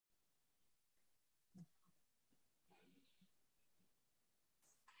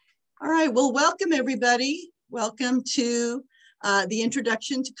All right, well, welcome everybody. Welcome to the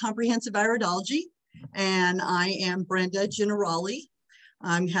Introduction to Comprehensive Iridology. And I am Brenda Generali.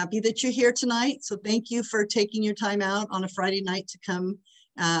 I'm happy that you're here tonight. So thank you for taking your time out on a Friday night to come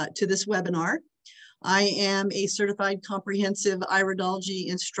to this webinar. I am a certified comprehensive iridology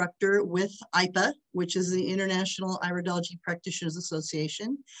instructor with IPA, which is the International Iridology Practitioners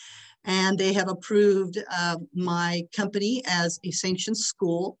Association. And they have approved my company as a sanctioned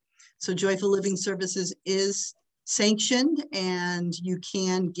school. So Joyful Living Services is sanctioned, and you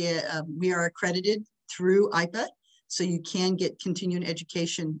can get, we are accredited through IPA, so you can get continuing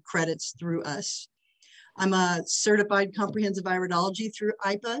education credits through us. I'm a certified comprehensive iridology through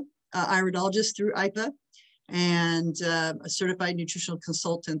IPA, iridologist through IPA, and a certified nutritional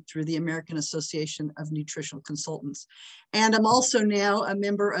consultant through the American Association of Nutritional Consultants. And I'm also now a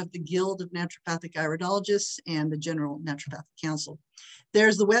member of the Guild of Naturopathic Iridologists and the General Naturopathic Council.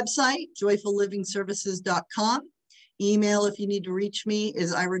 There's the website, joyfullivingservices.com. Email, if you need to reach me,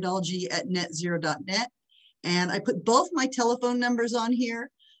 is iridology@netzero.net. And I put both my telephone numbers on here.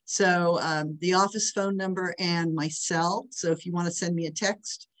 So the office phone number and my cell. So if you want to send me a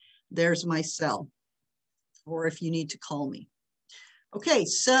text, there's my cell, or if you need to call me. Okay,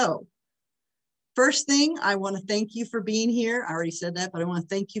 so first thing, I want to thank you for being here. I already said that, but I want to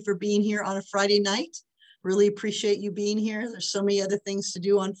thank you for being here on a Friday night. Really appreciate you being here. There's so many other things to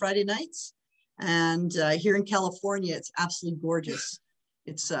do on Friday nights. And here in California, it's absolutely gorgeous.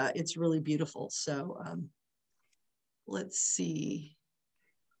 It's really beautiful. So let's see.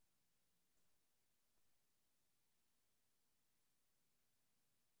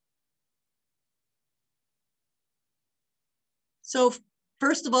 So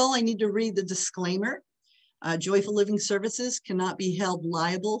first of all, I need to read the disclaimer. Joyful Living Services cannot be held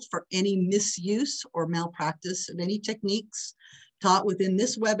liable for any misuse or malpractice of any techniques taught within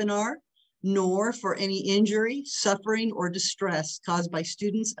this webinar, nor for any injury, suffering, or distress caused by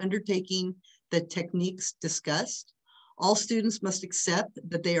students undertaking the techniques discussed. All students must accept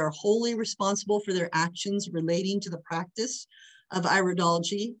that they are wholly responsible for their actions relating to the practice of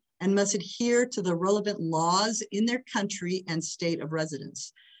iridology and must adhere to the relevant laws in their country and state of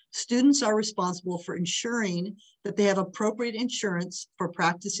residence. Students are responsible for ensuring that they have appropriate insurance for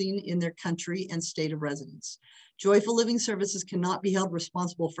practicing in their country and state of residence. Joyful Living Services cannot be held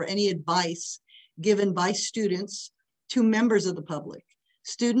responsible for any advice given by students to members of the public.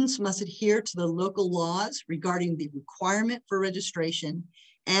 Students must adhere to the local laws regarding the requirement for registration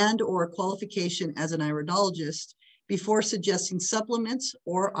and or qualification as an iridologist before suggesting supplements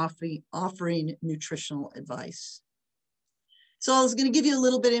or offering nutritional advice. So I was going to give you a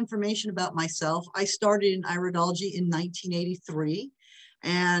little bit of information about myself. I started in iridology in 1983,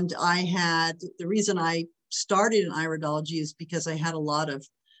 and the reason I started in iridology is because I had a lot of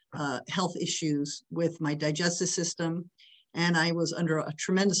health issues with my digestive system, and I was under a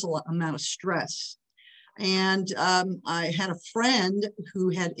tremendous amount of stress. And I had a friend who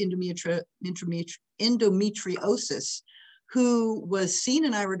had endometriosis, who was seeing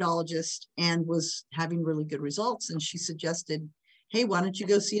an iridologist and was having really good results. And she suggested, hey, why don't you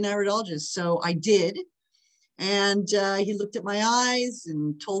go see an iridologist? So I did. And he looked at my eyes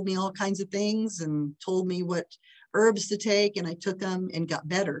and told me all kinds of things and told me what herbs to take. And I took them and got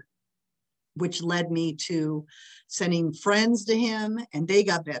better, which led me to sending friends to him, and they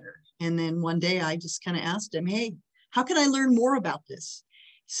got better. And then one day I just kind of asked him, hey, how can I learn more about this?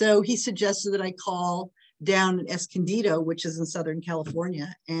 So he suggested that I call down in Escondido, which is in Southern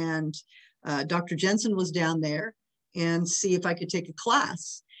California. And Dr. Jensen was down there, and see if I could take a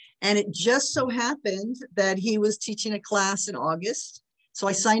class. And it just so happened that he was teaching a class in August. So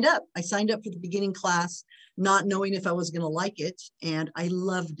I signed up. I signed up for the beginning class, not knowing if I was going to like it. And I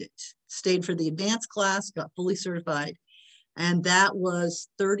loved it. Stayed for the advanced class, got fully certified. And that was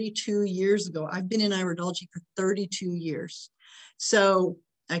 32 years ago. I've been in iridology for 32 years. So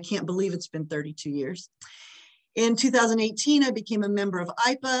I can't believe it's been 32 years. In 2018, I became a member of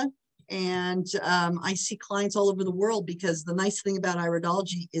IPA, and I see clients all over the world because the nice thing about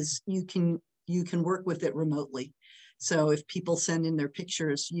iridology is you can work with it remotely. So if people send in their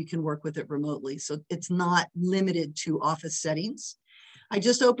pictures, you can work with it remotely. So it's not limited to office settings. I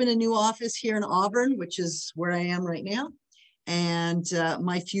just opened a new office here in Auburn, which is where I am right now. And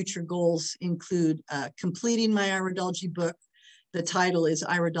my future goals include completing my iridology book. The title is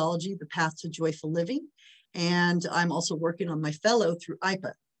Iridology, The Path to Joyful Living. And I'm also working on my fellow through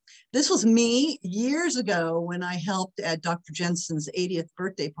IPA. This was me years ago when I helped at Dr. Jensen's 80th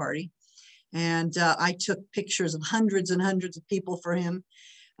birthday party. And I took pictures of hundreds and hundreds of people for him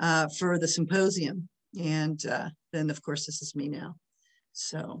for the symposium. And then, of course, this is me now.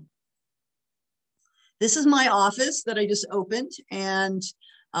 So This is my office that I just opened. And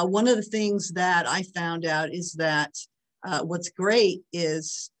one of the things that I found out is that what's great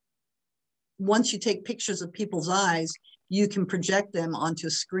is once you take pictures of people's eyes, you can project them onto a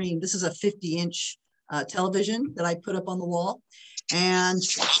screen. This is a 50-inch television that I put up on the wall. And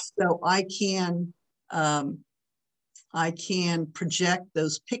so I can project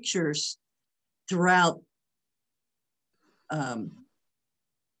those pictures throughout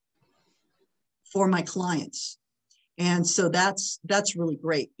for my clients. And so that's really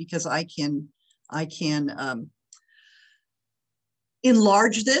great because I can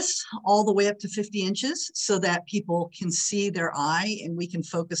enlarge this all the way up to 50 inches so that people can see their eye, and we can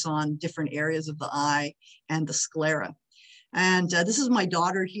focus on different areas of the eye and the sclera. And this is my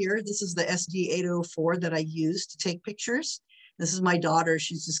daughter here. This is the SD804 that I use to take pictures. This is my daughter.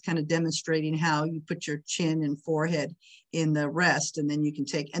 She's just kind of demonstrating how you put your chin and forehead in the rest, and then you can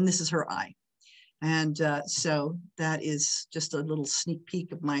take, and this is her eye. And so that is just a little sneak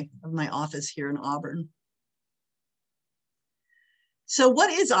peek of my office here in Auburn. So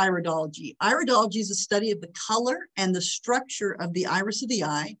what is iridology? Iridology is a study of the color and the structure of the iris of the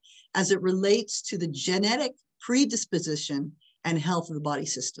eye as it relates to the genetic predisposition and health of the body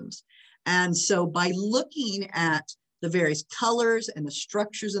systems. And so by looking at the various colors and the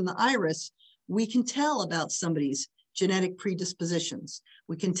structures in the iris, we can tell about somebody's genetic predispositions.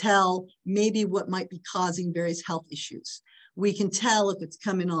 We can tell maybe what might be causing various health issues. We can tell if it's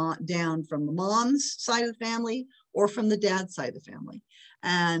coming on down from the mom's side of the family or from the dad's side of the family.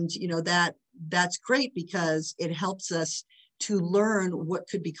 And you know, that's great because it helps us to learn what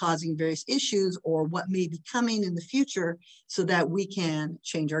could be causing various issues or what may be coming in the future so that we can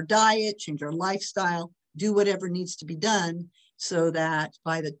change our diet, change our lifestyle, do whatever needs to be done so that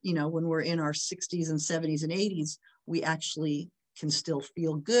by the, you know, when we're in our 60s and 70s and 80s, we actually can still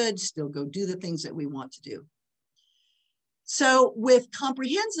feel good, still go do the things that we want to do. So with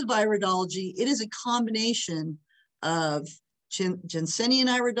comprehensive iridology, it is a combination of Jensenian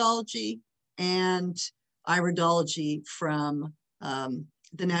iridology and iridology from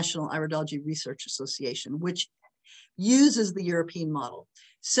the National Iridology Research Association, which uses the European model.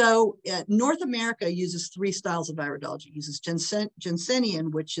 So North America uses three styles of iridology. It uses Jensenian,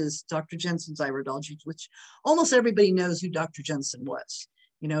 which is Dr. Jensen's iridology, which almost everybody knows who Dr. Jensen was.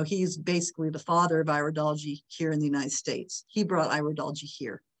 You know, he's basically the father of iridology here in the United States. He brought iridology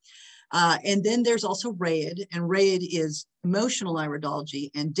here. And then there's also RAID, and RAID is emotional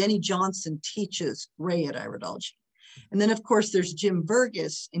iridology, and Denny Johnson teaches RAID iridology. And then, of course, there's Jim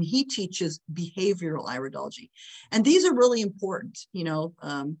Burgess, and he teaches behavioral iridology. And these are really important, you know,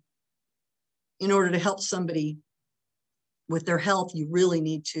 in order to help somebody with their health, you really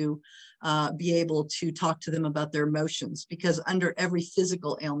need to be able to talk to them about their emotions, because under every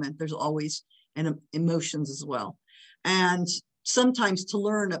physical ailment, there's always emotions as well. And sometimes to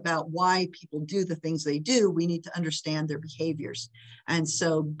learn about why people do the things they do, we need to understand their behaviors. And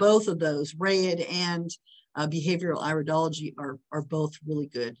so both of those, RAID and behavioral iridology, are both really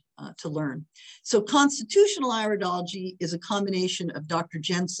good to learn. So constitutional iridology is a combination of Dr.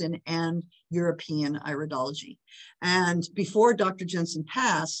 Jensen and European iridology. And before Dr. Jensen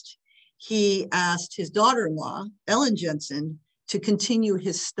passed, he asked his daughter-in-law, Ellen Jensen, to continue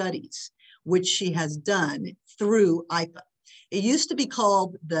his studies, which she has done through IPA. It used to be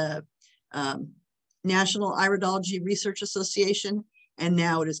called the National Iridology Research Association, and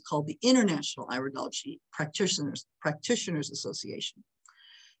now it is called the International Iridology Practitioners Association.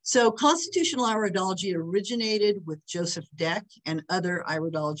 So constitutional iridology originated with Joseph Deck and other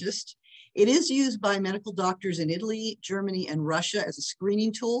iridologists. It is used by medical doctors in Italy, Germany, and Russia as a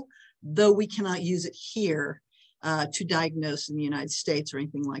screening tool, though we cannot use it here to diagnose in the United States or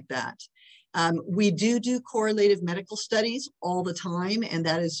anything like that. We do correlative medical studies all the time, and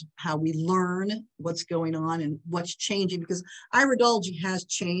that is how we learn what's going on and what's changing, because iridology has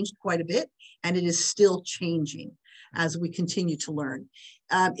changed quite a bit, and it is still changing as we continue to learn.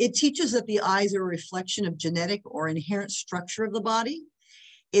 It teaches that the eyes are a reflection of genetic or inherent structure of the body.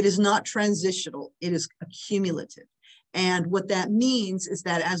 It is not transitional, it is accumulative. And what that means is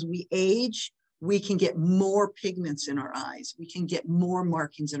that as we age, we can get more pigments in our eyes. We can get more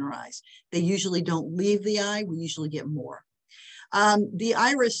markings in our eyes. They usually don't leave the eye. We usually get more. The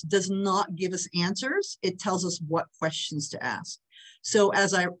iris does not give us answers. It tells us what questions to ask. So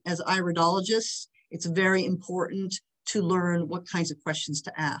as iridologists, it's very important to learn what kinds of questions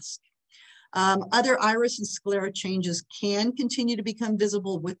to ask. Other iris and sclera changes can continue to become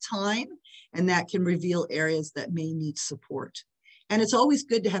visible with time, and that can reveal areas that may need support. And it's always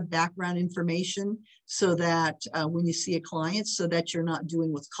good to have background information so that when you see a client, so that you're not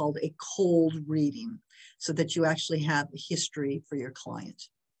doing what's called a cold reading, so that you actually have a history for your client.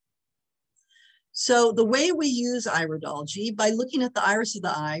 So the way we use iridology, by looking at the iris of the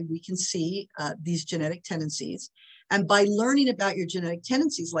eye, we can see these genetic tendencies. And by learning about your genetic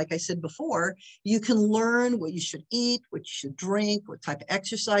tendencies, like I said before, you can learn what you should eat, what you should drink, what type of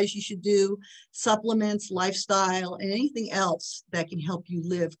exercise you should do, supplements, lifestyle, and anything else that can help you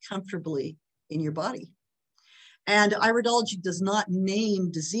live comfortably in your body. And iridology does not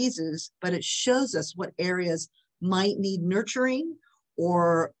name diseases, but it shows us what areas might need nurturing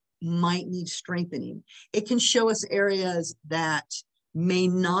or might need strengthening. It can show us areas that may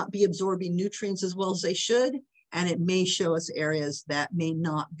not be absorbing nutrients as well as they should, and it may show us areas that may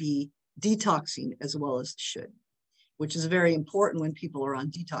not be detoxing as well as they should, which is very important when people are on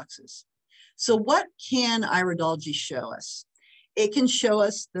detoxes. So what can iridology show us? It can show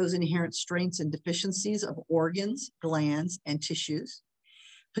us those inherent strengths and deficiencies of organs, glands, and tissues,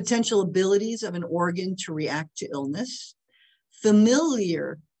 potential abilities of an organ to react to illness,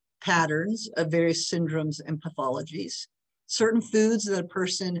 familiar patterns of various syndromes and pathologies, certain foods that a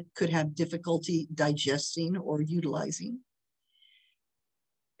person could have difficulty digesting or utilizing,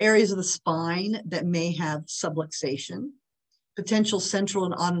 areas of the spine that may have subluxation, potential central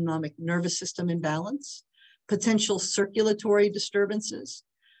and autonomic nervous system imbalance, potential circulatory disturbances,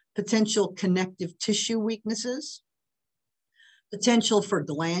 potential connective tissue weaknesses, potential for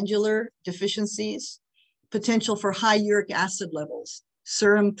glandular deficiencies, potential for high uric acid levels,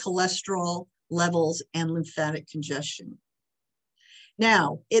 serum cholesterol levels, and lymphatic congestion.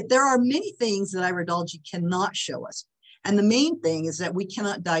 Now, there are many things that iridology cannot show us. And the main thing is that we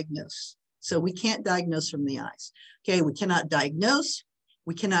cannot diagnose. So we can't diagnose from the eyes. Okay, we cannot diagnose.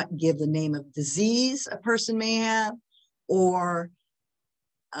 We cannot give the name of disease a person may have or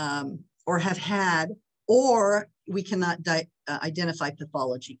have had, or we cannot identify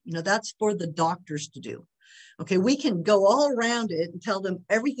pathology. You know, that's for the doctors to do. Okay, we can go all around it and tell them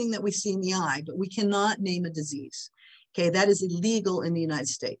everything that we see in the eye, but we cannot name a disease. Okay, that is illegal in the United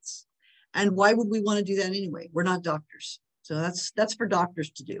States. And why would we want to do that anyway? We're not doctors. So that's for doctors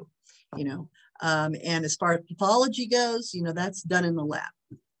to do, you know. And as far as pathology goes, you know, that's done in the lab.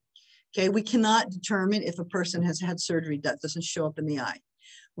 Okay, we cannot determine if a person has had surgery. That doesn't show up in the eye.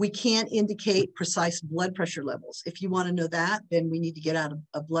 We can't indicate precise blood pressure levels. If you want to know that, then we need to get out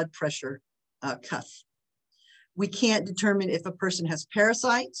a blood pressure cuff. We can't determine if a person has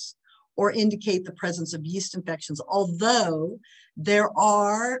parasites or indicate the presence of yeast infections, although there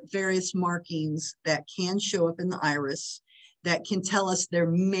are various markings that can show up in the iris that can tell us there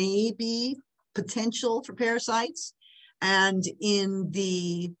may be potential for parasites. And in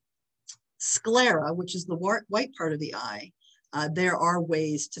the sclera, which is the white part of the eye, there are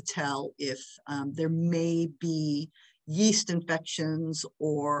ways to tell if there may be yeast infections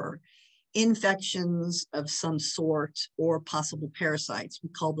or infections of some sort or possible parasites. We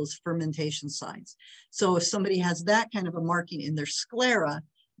call those fermentation signs. So if somebody has that kind of a marking in their sclera,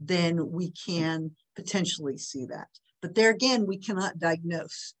 then we can potentially see that. But there again, we cannot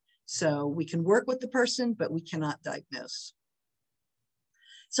diagnose. So we can work with the person, but we cannot diagnose.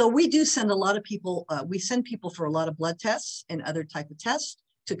 So we do send a lot of people, we send people for a lot of blood tests and other type of tests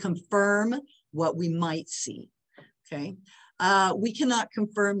to confirm what we might see, okay? We cannot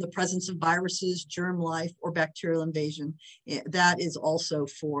confirm the presence of viruses, germ life, or bacterial invasion. That is also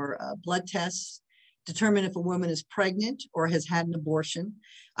for blood tests. Determine if a woman is pregnant or has had an abortion.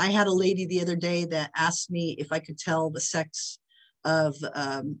 I had a lady the other day that asked me if I could tell the sex of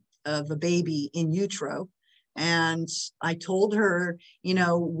a baby in utero. And I told her, you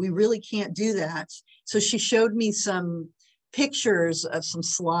know, we really can't do that. So she showed me some pictures of some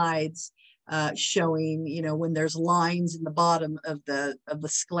slides showing, you know, when there's lines in the bottom of the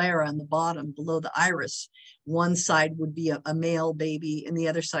sclera on the bottom below the iris, one side would be a male baby and the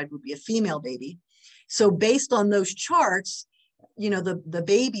other side would be a female baby. So based on those charts, you know, the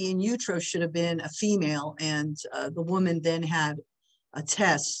baby in utero should have been a female, and the woman then had a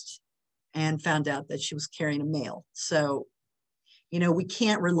test and found out that she was carrying a male. So, you know, we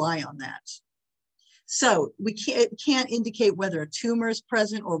can't rely on that. So we can't indicate whether a tumor is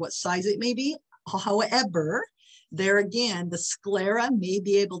present or what size it may be. However, there again, the sclera may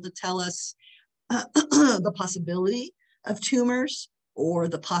be able to tell us the possibility of tumors or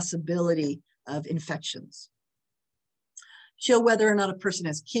the possibility of infections. Show whether or not a person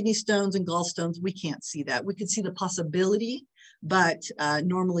has kidney stones and gallstones. We can't see that. We could see the possibility, but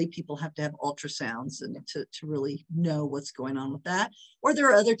normally people have to have ultrasounds and to really know what's going on with that. Or there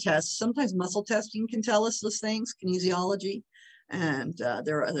are other tests. Sometimes muscle testing can tell us those things, kinesiology, And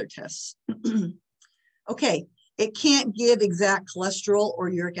there are other tests. Okay, it can't give exact cholesterol or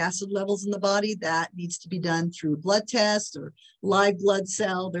uric acid levels in the body. That needs to be done through blood tests or live blood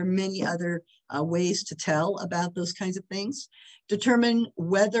cell. There are many other ways to tell about those kinds of things. Determine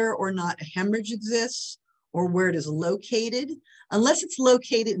whether or not a hemorrhage exists or where it is located, unless it's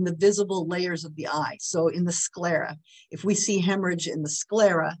located in the visible layers of the eye. So in the sclera, if we see hemorrhage in the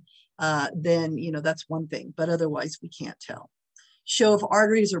sclera, then that's one thing, but otherwise we can't tell. Show if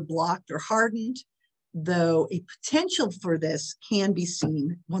arteries are blocked or hardened, though a potential for this can be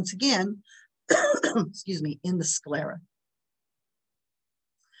seen once again, excuse me, in the sclera.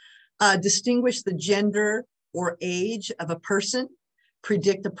 Distinguish the gender or age of a person,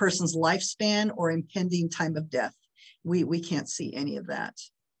 predict a person's lifespan or impending time of death. We can't see any of that.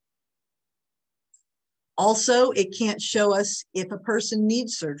 Also, it can't show us if a person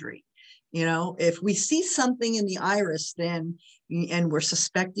needs surgery. If we see something in the iris, then, and we're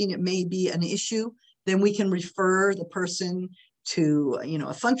suspecting it may be an issue, then we can refer the person to,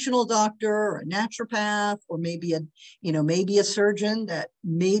 a functional doctor or a naturopath, or maybe a surgeon that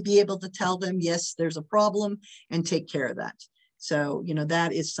may be able to tell them, yes, there's a problem, and take care of that. So,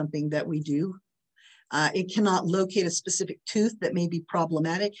 that is something that we do. It cannot locate a specific tooth that may be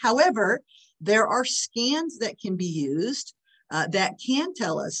problematic. However, there are scans that can be used that can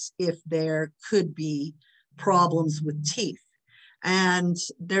tell us if there could be problems with teeth. And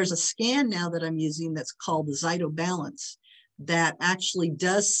there's a scan now that I'm using that's called the Zytobalance that actually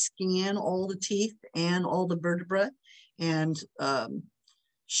does scan all the teeth and all the vertebrae and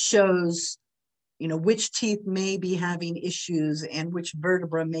shows, which teeth may be having issues and which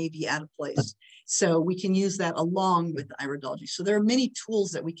vertebra may be out of place. So we can use that along with iridology. So there are many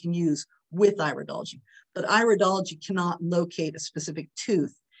tools that we can use with iridology, but iridology cannot locate a specific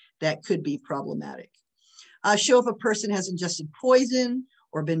tooth that could be problematic. Show if a person has ingested poison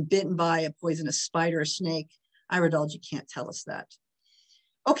or been bitten by a poisonous spider or snake. Iridology can't tell us that.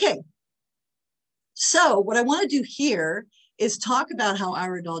 Okay, so what I want to do here is talk about how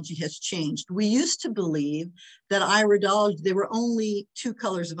iridology has changed. We used to believe that iridology, there were only two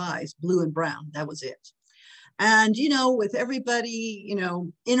colors of eyes, blue and brown, that was it. And, with everybody,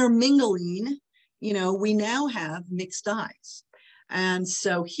 intermingling, we now have mixed eyes. And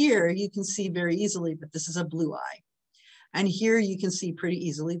so here you can see very easily that this is a blue eye. And here you can see pretty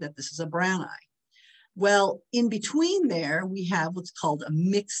easily that this is a brown eye. Well, in between there, we have what's called a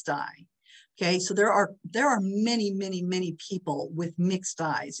mixed eye. Okay, so there are many, many, many people with mixed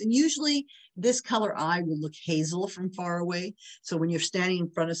eyes. And usually this color eye will look hazel from far away. So when you're standing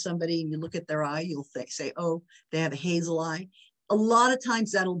in front of somebody and you look at their eye, you'll say, oh, they have a hazel eye. A lot of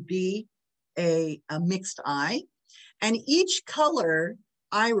times that'll be a mixed eye. And each color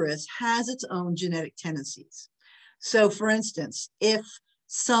iris has its own genetic tendencies. So for instance, if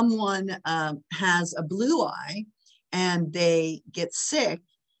someone has a blue eye and they get sick,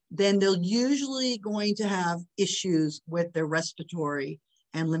 then they're usually going to have issues with their respiratory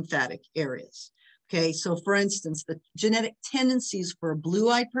and lymphatic areas. Okay, so for instance, the genetic tendencies for a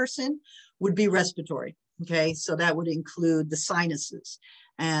blue-eyed person would be respiratory. Okay, so that would include the sinuses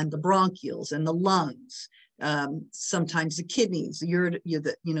and the bronchioles and the lungs, sometimes the kidneys,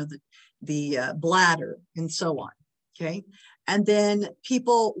 the bladder, and so on. Okay, and then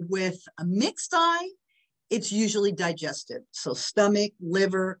people with a mixed eye, it's usually digestive. So stomach,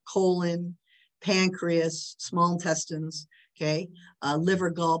 liver, colon, pancreas, small intestines, okay,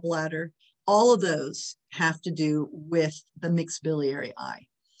 liver, gallbladder, all of those have to do with the mixed biliary eye.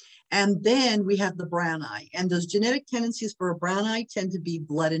 And then we have the brown eye. And those genetic tendencies for a brown eye tend to be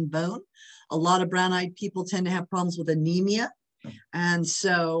blood and bone. A lot of brown-eyed people tend to have problems with anemia. And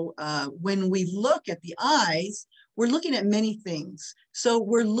so when we look at the eyes, we're looking at many things. So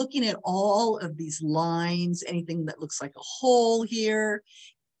we're looking at all of these lines, anything that looks like a hole here.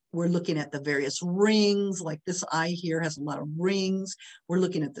 We're looking at the various rings, like this eye here has a lot of rings. We're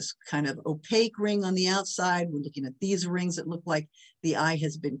looking at this kind of opaque ring on the outside. We're looking at these rings that look like the eye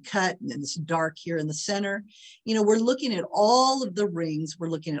has been cut, and then this dark here in the center. We're looking at all of the rings. We're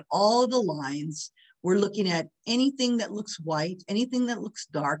looking at all of the lines. We're looking at anything that looks white, anything that looks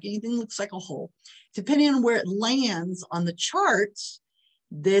dark, anything that looks like a hole. Depending on where it lands on the charts,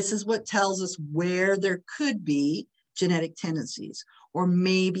 this is what tells us where there could be genetic tendencies, or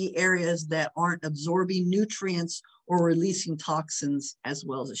maybe areas that aren't absorbing nutrients or releasing toxins as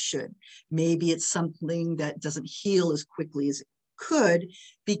well as it should. Maybe it's something that doesn't heal as quickly as it could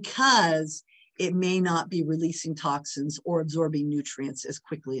because it may not be releasing toxins or absorbing nutrients as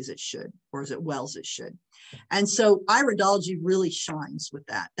quickly as it should, or as well as it should. And so iridology really shines with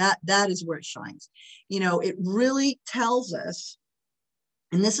that. That is where it shines. It really tells us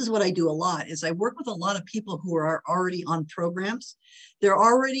and this is what I do a lot, is I work with a lot of people who are already on programs. They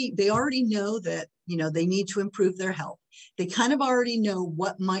already know that, you know, they need to improve their health. They kind of already know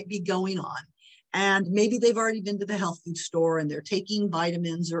what might be going on. And maybe they've already been to the health food store and they're taking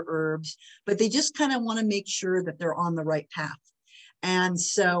vitamins or herbs, but they just kind of want to make sure that they're on the right path. And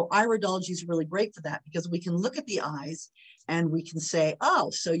so iridology is really great for that, because we can look at the eyes and we can say,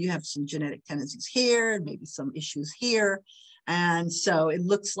 oh, so you have some genetic tendencies here and maybe some issues here. And so it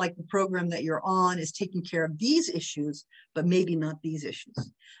looks like the program that you're on is taking care of these issues, but maybe not these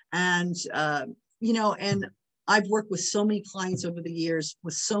issues. And, you know, and I've worked with so many clients over the years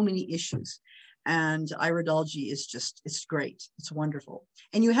with so many issues. And iridology is just, it's great. It's wonderful.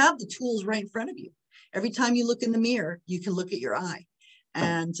 And you have the tools right in front of you. Every time you look in the mirror, you can look at your eye.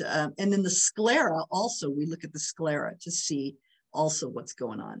 And then the sclera also, we look at the sclera to see also what's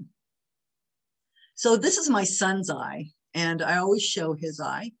going on. So this is my son's eye. And I always show his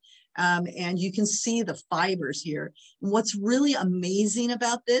eye. And you can see the fibers here. And what's really amazing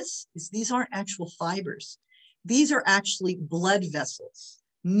about this is these aren't actual fibers. These are actually blood vessels.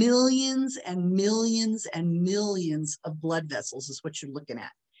 Millions and millions and millions of blood vessels is what you're looking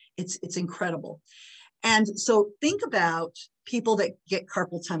at. It's incredible. And so think about people that get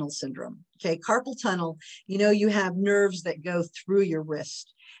carpal tunnel syndrome. Okay, carpal tunnel, you know, you have nerves that go through your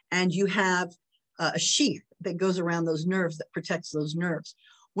wrist, and you have a sheath that goes around those nerves that protects those nerves.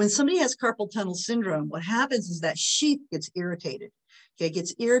 When somebody has carpal tunnel syndrome, what happens is that sheath gets irritated. Okay, it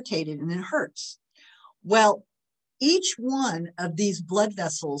gets irritated and it hurts. Well, each one of these blood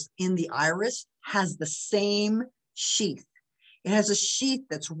vessels in the iris has the same sheath. It has a sheath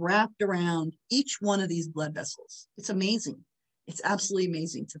that's wrapped around each one of these blood vessels. It's amazing. It's absolutely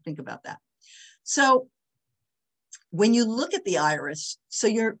amazing to think about that. So when you look at the iris, so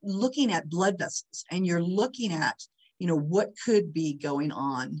you're looking at blood vessels and you're looking at, you know, what could be going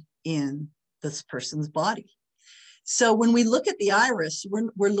on in this person's body. So when we look at the iris,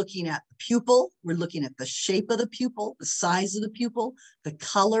 we're looking at the pupil, we're looking at the shape of the pupil, the size of the pupil, the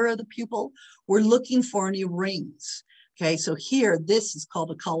color of the pupil. We're looking for any rings. Okay, so here, this is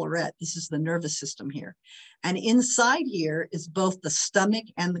called a collarette. This is the nervous system here. And inside here is both the stomach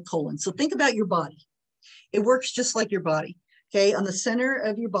and the colon. So think about your body. It works just like your body. Okay, on the center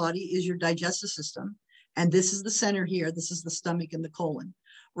of your body is your digestive system. And this is the center here. This is the stomach and the colon.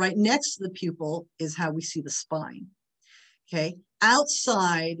 Right next to the pupil is how we see the spine. Okay,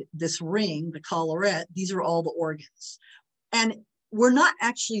 outside this ring, the collarette, these are all the organs. And we're not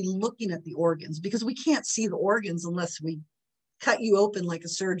actually looking at the organs because we can't see the organs unless we cut you open like a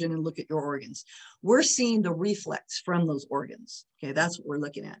surgeon and look at your organs. We're seeing the reflex from those organs. Okay, that's what we're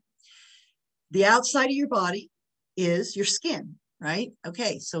looking at. The outside of your body is your skin, right?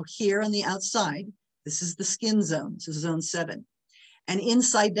 Okay, so here on the outside, this is the skin zone. This is zone 7. And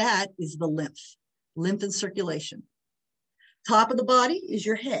inside that is the lymph and circulation. Top of the body is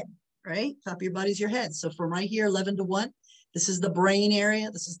your head, right? Top of your body is your head. So from right here, 11 to 1, this is the brain area.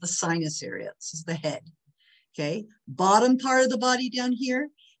 This is the sinus area. This is the head. Okay. Bottom part of the body down here,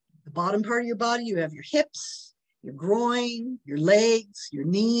 the bottom part of your body, you have your hips, your groin, your legs, your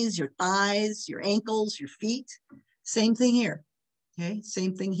knees, your thighs, your ankles, your feet. Same thing here. Okay.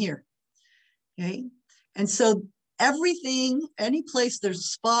 Same thing here. Okay. And so everything, any place there's a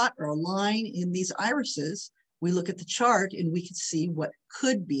spot or a line in these irises, we look at the chart and we can see what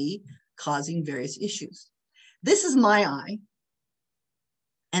could be causing various issues. This is my eye.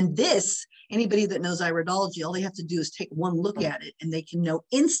 And this, anybody that knows iridology, all they have to do is take one look at it and they can know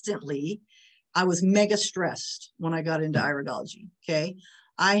instantly. I was mega stressed when I got into iridology, okay?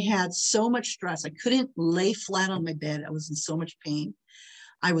 I had so much stress. I couldn't lay flat on my bed. I was in so much pain.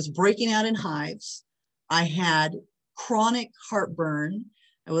 I was breaking out in hives. I had chronic heartburn.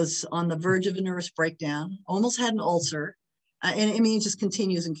 I was on the verge of a nervous breakdown, almost had an ulcer. And I mean, it just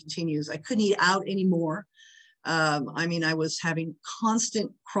continues and continues. I couldn't eat out anymore. I mean, I was having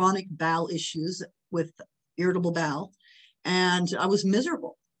constant chronic bowel issues with irritable bowel, and I was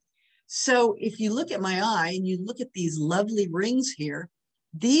miserable. So if you look at my eye and you look at these lovely rings here,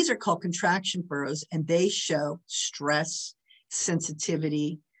 these are called contraction furrows, and they show stress,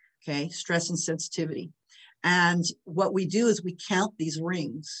 sensitivity, okay, stress and sensitivity. And what we do is we count these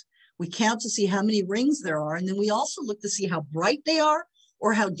rings. We count to see how many rings there are, and then we also look to see how bright they are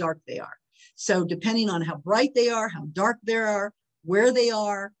or how dark they are. So depending on how bright they are, how dark they are, where they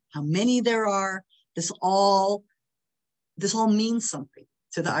are, how many there are, this all means something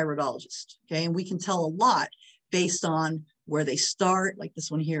to the iridologist, okay? And we can tell a lot based on where they start. Like this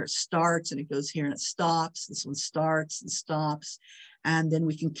one here, it starts and it goes here and it stops. This one starts and stops. And then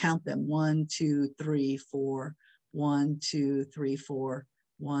we can count them 1, 2, 3, 4, 1, 2, 3, 4,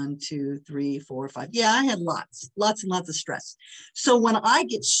 1, 2, 3, 4, 5. Yeah, I had lots and lots of stress. So when I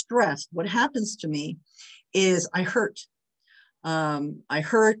get stressed, what happens to me is I hurt. My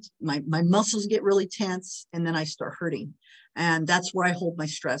muscles get really tense, and then I start hurting. And that's where I hold my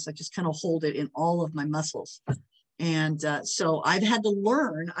stress. I just kind of hold it in all of my muscles. And so I've had to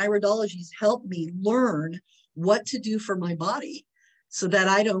learn, iridology's helped me learn what to do for my body so that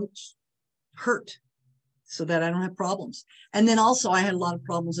I don't hurt, so that I don't have problems. And then also I had a lot of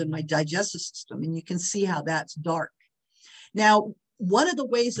problems in my digestive system, and you can see how that's dark. Now, one of the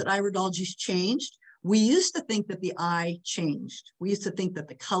ways that iridology's changed, we used to think that the eye changed. We used to think that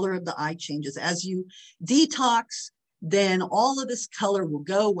the color of the eye changes. As you detox, then all of this color will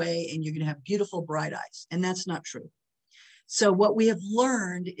go away and you're going to have beautiful, bright eyes. And that's not true. So what we have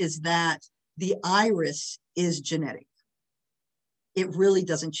learned is that the iris is genetic. It really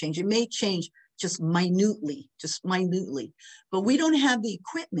doesn't change. It may change just minutely, but we don't have the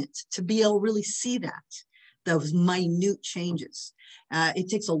equipment to be able to really see that, those minute changes. It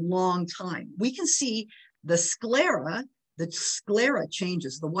takes a long time. We can see the sclera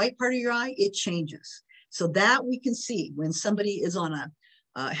changes. The white part of your eye, it changes. So that we can see when somebody is on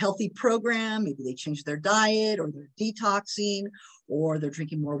a healthy program, maybe they change their diet or they're detoxing or they're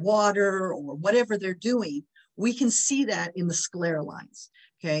drinking more water or whatever they're doing, we can see that in the sclera lines.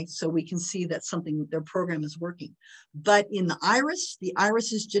 Okay, so we can see that their program is working. But in the iris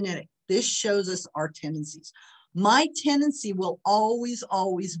is genetic. This shows us our tendencies. My tendency will always,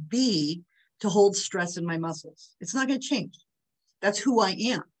 always be to hold stress in my muscles. It's not going to change. That's who I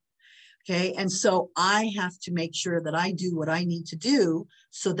am. Okay, and so I have to make sure that I do what I need to do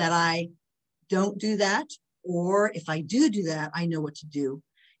so that I don't do that. Or if I do that, I know what to do.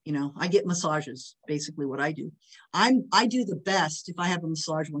 You know, I get massages, basically what I do. I do the best if I have a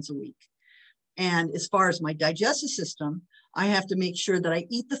massage once a week. And as far as my digestive system, I have to make sure that I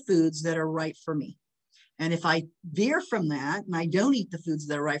eat the foods that are right for me. And if I veer from that and I don't eat the foods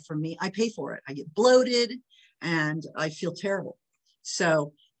that are right for me, I pay for it. I get bloated and I feel terrible.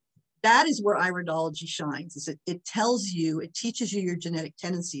 So that is where iridology shines. Is it tells you, it teaches you your genetic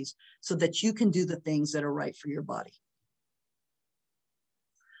tendencies so that you can do the things that are right for your body.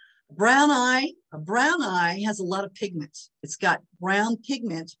 A brown eye has a lot of pigment. It's got brown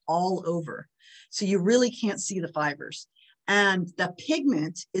pigment all over. So you really can't see the fibers. And the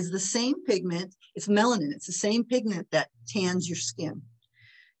pigment is the same pigment, it's melanin. It's the same pigment that tans your skin.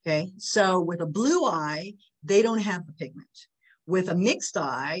 Okay, so with a blue eye, they don't have the pigment. With a mixed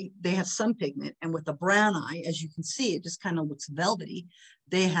eye, they have some pigment. And with a brown eye, as you can see, it just kind of looks velvety.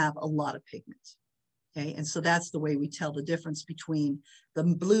 They have a lot of pigment. Okay, and so that's the way we tell the difference between the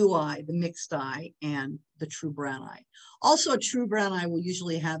blue eye, the mixed eye, and the true brown eye. Also, a true brown eye will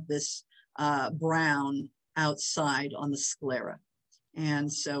usually have this brown outside on the sclera.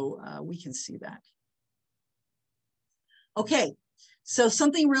 And so we can see that. Okay, so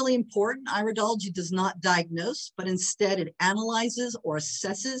something really important, iridology does not diagnose, but instead it analyzes or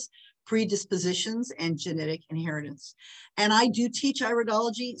assesses predispositions and genetic inheritance. And I do teach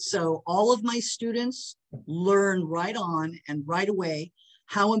iridology, so all of my students learn right on and right away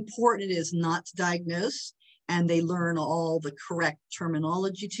how important it is not to diagnose, and they learn all the correct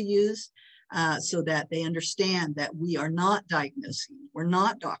terminology to use so that they understand that we are not diagnosing, we're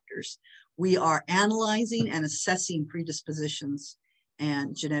not doctors, we are analyzing and assessing predispositions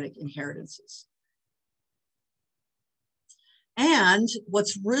and genetic inheritances. And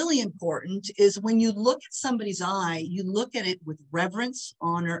what's really important is when you look at somebody's eye, you look at it with reverence,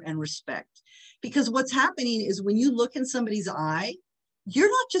 honor, and respect. Because what's happening is when you look in somebody's eye, you're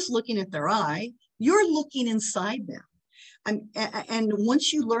not just looking at their eye, you're looking inside them. And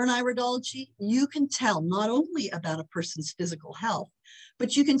once you learn iridology, you can tell not only about a person's physical health,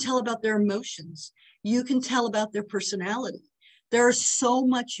 but you can tell about their emotions. You can tell about their personality. There's so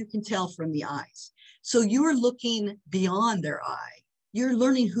much you can tell from the eyes. So you're looking beyond their eye. You're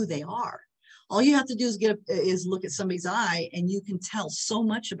learning who they are. All you have to do is look at somebody's eye and you can tell so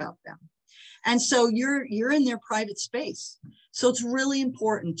much about them. And so you're in their private space. So it's really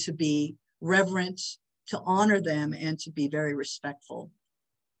important to be reverent, to honor them, and to be very respectful.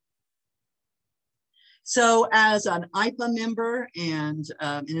 So as an IPA member and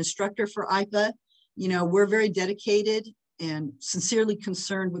an instructor for IPA, you know, we're very dedicated and sincerely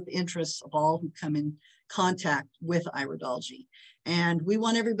concerned with the interests of all who come in contact with iridology. And we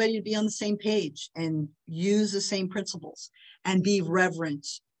want everybody to be on the same page and use the same principles and be reverent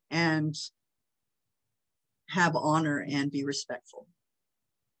and have honor and be respectful.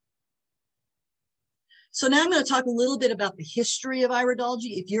 So now I'm going to talk a little bit about the history of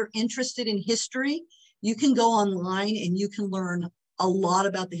iridology. If you're interested in history, you can go online and you can learn a lot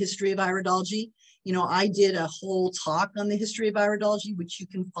about the history of iridology. You know, I did a whole talk on the history of iridology, which you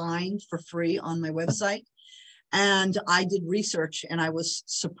can find for free on my website. And I did research and I was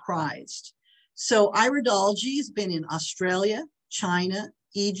surprised. So iridology has been in Australia, China,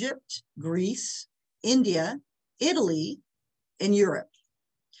 Egypt, Greece, India, Italy, and Europe,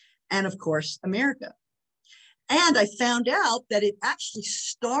 and of course, America. And I found out that it actually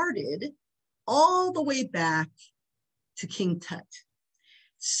started all the way back to King Tut.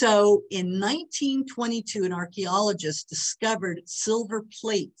 So in 1922, an archaeologist discovered silver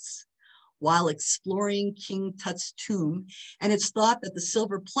plates while exploring King Tut's tomb. And it's thought that the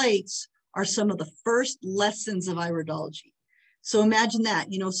silver plates are some of the first lessons of iridology. So imagine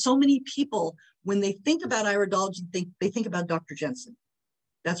that, you know, so many people, when they think about iridology, they think about Dr. Jensen.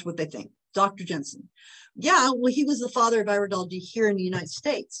 That's what they think, Dr. Jensen. Yeah, well, he was the father of iridology here in the United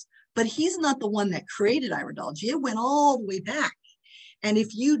States, but he's not the one that created iridology. It went all the way back. And if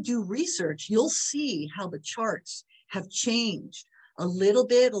you do research, you'll see how the charts have changed a little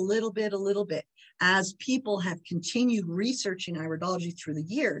bit, a little bit, a little bit. As people have continued researching iridology through the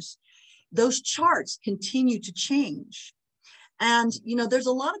years, those charts continue to change. And, you know, there's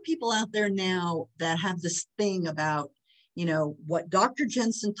a lot of people out there now that have this thing about, you know, what Dr.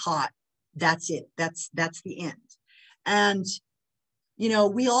 Jensen taught, that's it. That's the end. And, you know,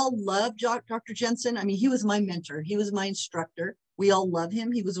 we all love Dr. Jensen. I mean, he was my mentor. He was my instructor. We all love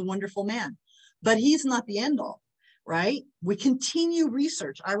him. He was a wonderful man, but he's not the end all, right? We continue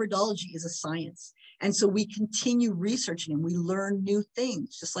research. Iridology is a science. And so we continue researching and we learn new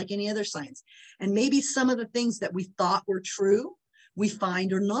things, just like any other science. And maybe some of the things that we thought were true, we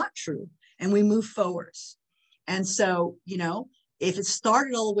find are not true, and we move forwards. And so, you know, if it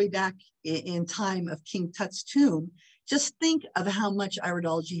started all the way back in time of King Tut's tomb, just think of how much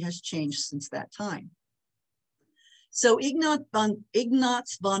iridology has changed since that time. So Ignaz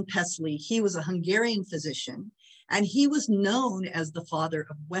von Pessley, he was a Hungarian physician, and he was known as the father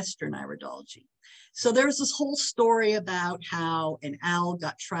of Western iridology. So there's this whole story about how an owl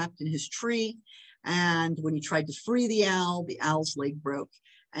got trapped in his tree, and when he tried to free the owl's leg broke,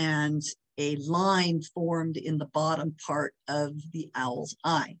 and a line formed in the bottom part of the owl's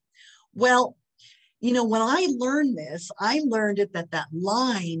eye. Well, you know, when I learned this, I learned it that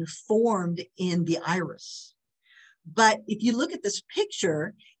line formed in the iris. But if you look at this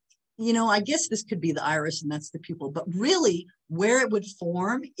picture, you know, I guess this could be the iris and that's the pupil, but really where it would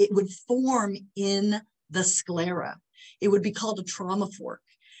form in the sclera. It would be called a trauma fork.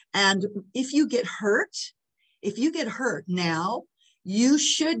 And if you get hurt now, you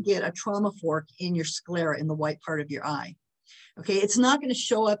should get a trauma fork in your sclera, in the white part of your eye. Okay, it's not going to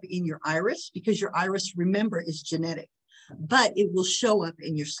show up in your iris because your iris, remember, is genetic, but it will show up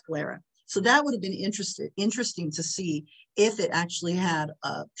in your sclera. So that would have been interesting to see if it actually had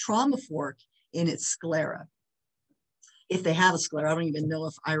a trauma fork in its sclera. If they have a sclera, I don't even know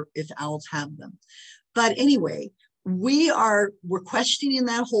if owls have them. But anyway, we're questioning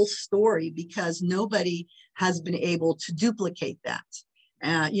that whole story because nobody has been able to duplicate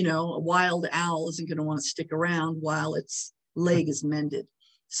that. You know, a wild owl isn't going to want to stick around while its leg is mended.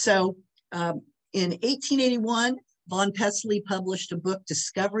 So in 1881, von Pessley published a book,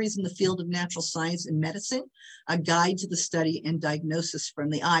 Discoveries in the Field of Natural Science and Medicine, a guide to the study and diagnosis from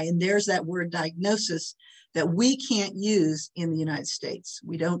the eye. And there's that word diagnosis that we can't use in the United States.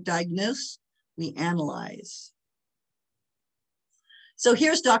 We don't diagnose, we analyze. So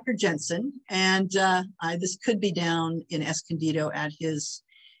here's Dr. Jensen, and this could be down in Escondido at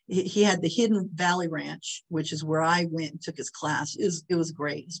he had the Hidden Valley Ranch, which is where I went and took his class. It was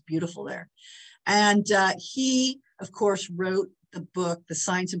great, it's beautiful there. And he, of course, wrote the book, The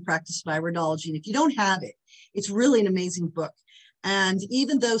Science and Practice of Iridology. And if you don't have it, it's really an amazing book. And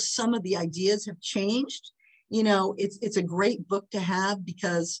even though some of the ideas have changed, you know, it's a great book to have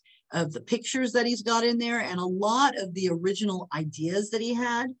because of the pictures that he's got in there, and a lot of the original ideas that he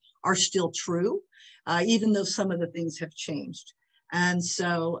had are still true, even though some of the things have changed. And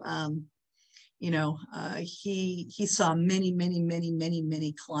so, you know, he saw many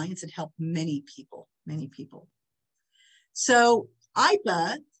clients and helped many people. So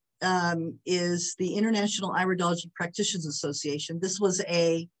IPA is the International Iridology Practitioners Association. This was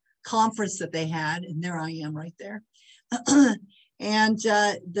a conference that they had, and there I am right there. And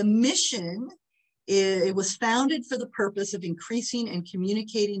the mission, it was founded for the purpose of increasing and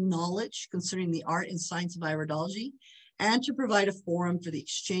communicating knowledge concerning the art and science of iridology, and to provide a forum for the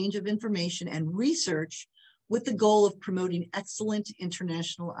exchange of information and research with the goal of promoting excellent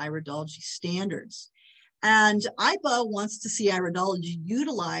international iridology standards. And IPA wants to see iridology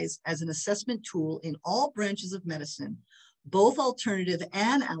utilized as an assessment tool in all branches of medicine, both alternative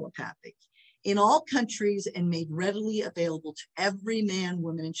and allopathic, in all countries and made readily available to every man,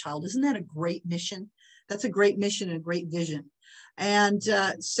 woman, and child. Isn't that a great mission? That's a great mission and a great vision. And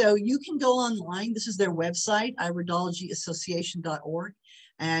so you can go online. This is their website, iridologyassociation.org,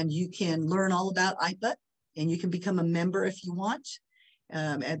 and you can learn all about IPA, and you can become a member if you want.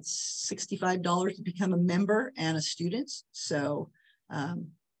 At $65 to become a member and a student. So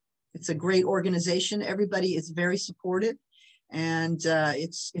it's a great organization. Everybody is very supportive, and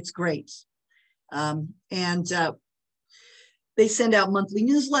it's great. They send out monthly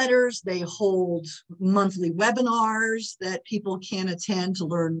newsletters. They hold monthly webinars that people can attend to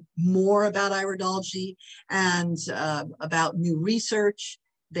learn more about iridology and about new research.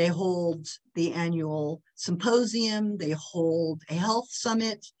 They hold the annual symposium. They hold a health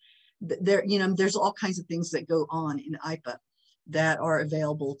summit. There, you know, there's all kinds of things that go on in IPA that are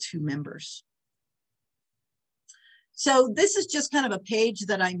available to members. So this is just kind of a page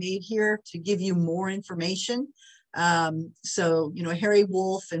that I made here to give you more information. So, you know, Harry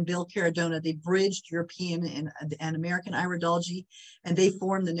Wolff and Bill Caradona, they bridged European and American iridology, and they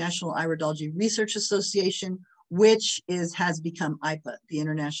formed the National Iridology Research Association, which has become IPA, the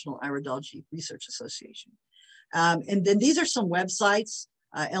International Iridology Research Association. And then these are some websites,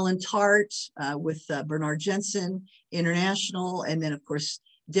 Ellen Tart with Bernard Jensen, International, and then of course,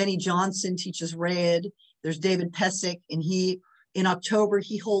 Denny Johnson teaches RAID. There's David Pesic, and in October,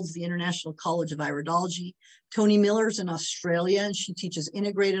 he holds the International College of Iridology. Tony Miller's in Australia, and she teaches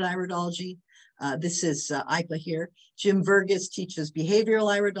integrated iridology. This is IPA here. Jim Vergas teaches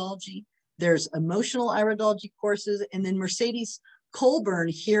behavioral iridology. There's emotional iridology courses. And then Mercedes Colburn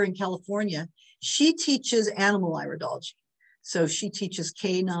here in California, she teaches animal iridology. So she teaches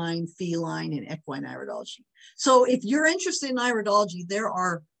canine, feline, and equine iridology. So if you're interested in iridology, there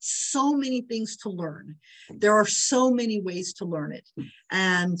are so many things to learn. There are so many ways to learn it.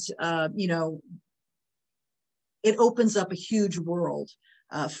 And, you know, it opens up a huge world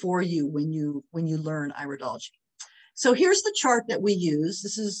for you when you learn iridology. So here's the chart that we use.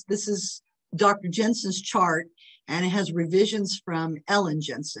 This is Dr. Jensen's chart, and it has revisions from Ellen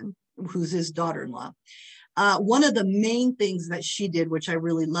Jensen, who's his daughter-in-law. One of the main things that she did, which I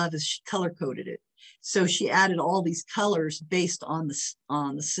really love, is she color-coded it. So she added all these colors based on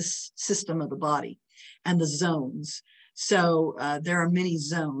the system of the body and the zones. So there are many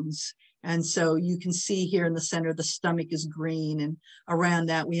zones. And so you can see here in the center, the stomach is green, and around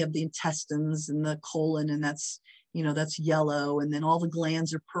that we have the intestines and the colon, and that's, you know, that's yellow, and then all the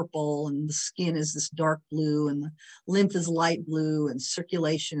glands are purple, and the skin is this dark blue, and the lymph is light blue, and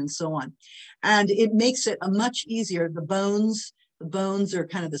circulation, and so on. And it makes it a much easier. The bones are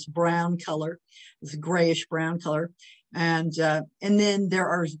kind of this brown color, this grayish brown color. And then there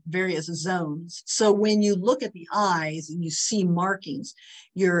are various zones. So when you look at the eyes and you see markings,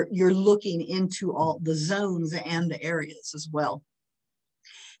 you're looking into all the zones and the areas as well.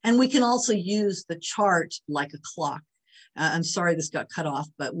 And we can also use the chart like a clock. I'm sorry this got cut off,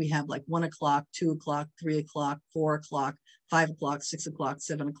 but we have like 1 o'clock, 2 o'clock, 3 o'clock, 4 o'clock, 5 o'clock, 6 o'clock,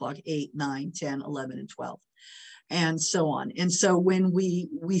 7 o'clock, 8, 9, 10, 11, and 12, and so on. And so when we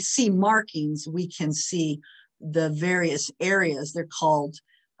see markings, we can see the various areas. They're called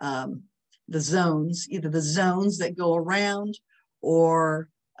the zones, either the zones that go around or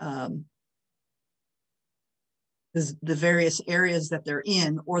the various areas that they're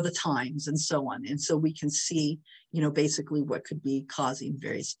in, or the times, and so on. And so we can see, you know, basically what could be causing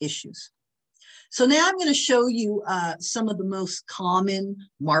various issues. So now I'm going to show you some of the most common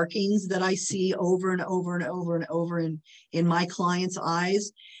markings that I see over and over and over and over in my clients'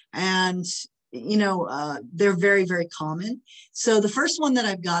 eyes. And, you know, they're very, very common. So the first one that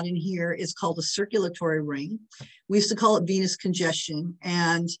I've got in here is called a circulatory ring. We used to call it venous congestion.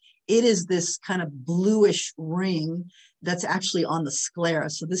 And it is this kind of bluish ring that's actually on the sclera.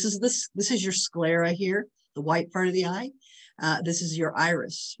 So this is your sclera here, the white part of the eye. This is your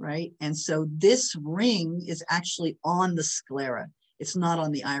iris, right? And so this ring is actually on the sclera. It's not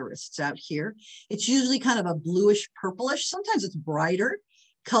on the iris, it's out here. It's usually kind of a bluish purplish. Sometimes it's brighter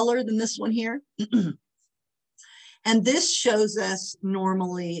color than this one here. And this shows us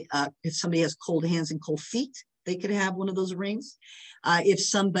normally if somebody has cold hands and cold feet, they could have one of those rings. If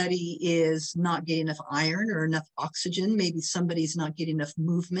somebody is not getting enough iron or enough oxygen, maybe somebody's not getting enough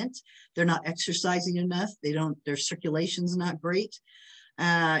movement, they're not exercising enough, their circulation's not great.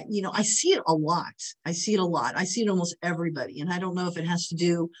 You know, I see it a lot. I see it a lot. I see it almost everybody. And I don't know if it has to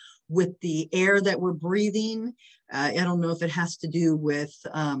do with the air that we're breathing. I don't know if it has to do with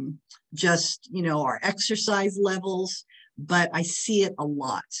just, you know, our exercise levels, but I see it a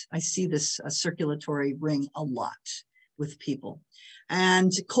lot. I see this circulatory ring a lot with people.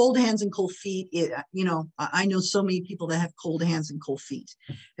 And cold hands and cold feet, I know so many people that have cold hands and cold feet.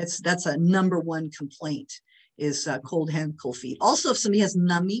 That's a #1 complaint is cold hand, cold feet. Also, if somebody has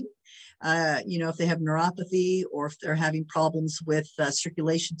numbing, if they have neuropathy or if they're having problems with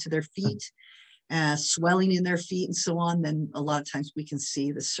circulation to their feet, swelling in their feet and so on, then a lot of times we can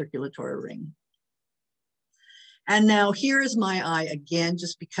see the circulatory ring. And now here is my eye again,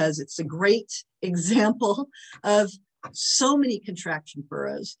 just because it's a great example of so many contraction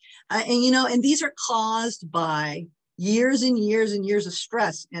furrows. And these are caused by years and years and years of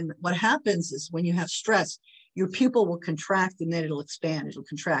stress. And what happens is when you have stress, your pupil will contract and then it'll expand.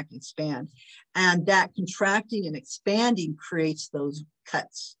 It'll contract and expand. And that contracting and expanding creates those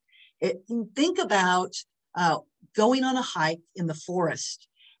cuts. Think about going on a hike in the forest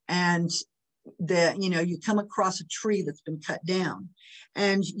and you come across a tree that's been cut down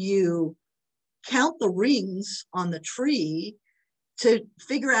and you count the rings on the tree to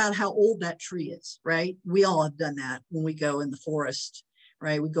figure out how old that tree is, right? We all have done that when we go in the forest,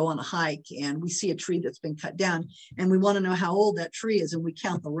 right? We go on a hike and we see a tree that's been cut down and we want to know how old that tree is and we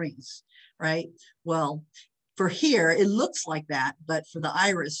count the rings, right? Well, for here, it looks like that, but for the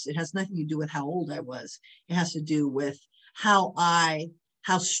iris, it has nothing to do with how old I was. It has to do with how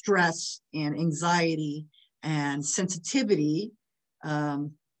stress and anxiety and sensitivity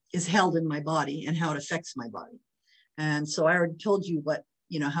is held in my body and how it affects my body. And so I already told you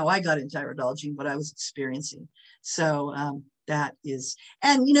how I got into iridology and what I was experiencing. So that is,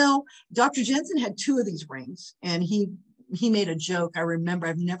 and Dr. Jensen had 2 of these rings and he made a joke. I remember,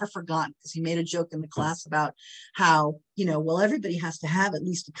 I've never forgotten, because he made a joke in the class about how, everybody has to have at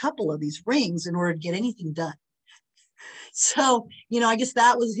least a couple of these rings in order to get anything done. So, I guess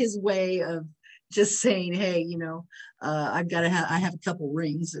that was his way of just saying, hey, I have a couple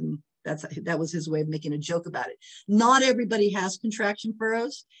rings, and that was his way of making a joke about it. Not everybody has contraction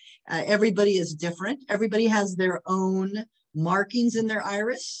furrows. Everybody is different. Everybody has their own markings in their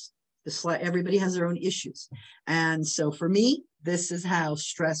iris. Everybody has their own issues. And so for me, this is how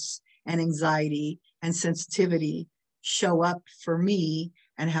stress and anxiety and sensitivity show up for me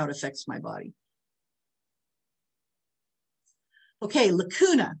and how it affects my body. Okay,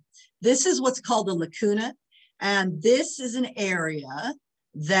 lacuna. This is what's called a lacuna. And this is an area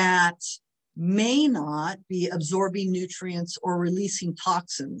that may not be absorbing nutrients or releasing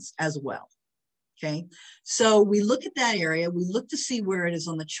toxins as well. Okay, so we look at that area, we look to see where it is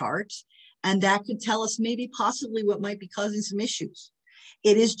on the chart, and that could tell us maybe possibly what might be causing some issues.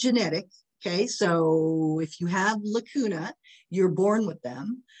 It is genetic. Okay, so if you have lacuna, you're born with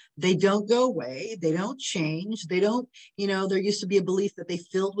them. They don't go away. They don't change. They don't, there used to be a belief that they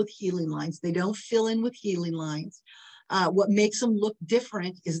filled with healing lines. They don't fill in with healing lines. What makes them look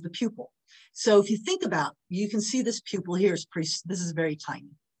different is the pupil. So if you think about, you can see this pupil here this is very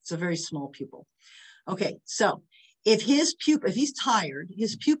tiny. It's a very small pupil. Okay, so if he's tired,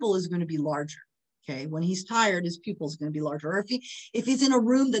 his pupil is going to be larger. Okay, when he's tired, his pupil is going to be larger. Or if he's in a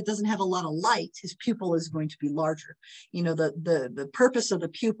room that doesn't have a lot of light, his pupil is going to be larger. The purpose of the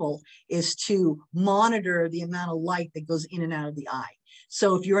pupil is to monitor the amount of light that goes in and out of the eye.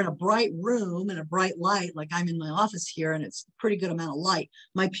 So if you're in a bright room and a bright light, like I'm in my office here, and it's a pretty good amount of light,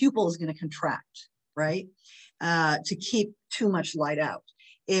 my pupil is going to contract, right? To keep too much light out.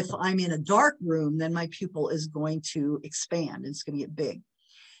 If I'm in a dark room, then my pupil is going to expand. It's going to get big.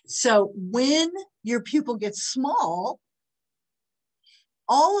 So when your pupil gets small,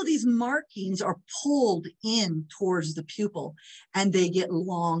 all of these markings are pulled in towards the pupil and they get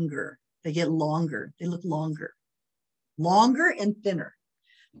longer. They get longer. They look longer and thinner.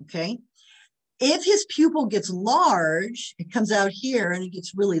 Okay. If his pupil gets large, it comes out here and it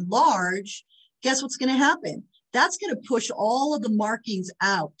gets really large, guess what's going to happen? That's going to push all of the markings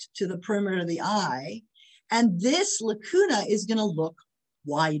out to the perimeter of the eye. And this lacuna is going to look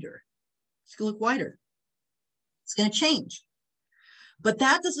wider. It's going to look wider. It's going to change. But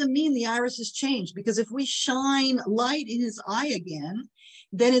that doesn't mean the iris has changed, because if we shine light in his eye again,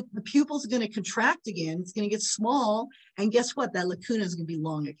 then the pupil's going to contract again. It's going to get small. And guess what? That lacuna is going to be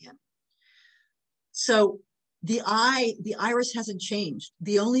long again. So the iris hasn't changed.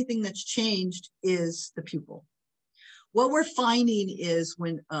 The only thing that's changed is the pupil. What we're finding is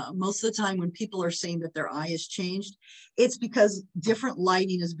when most of the time when people are saying that their eye has changed, it's because different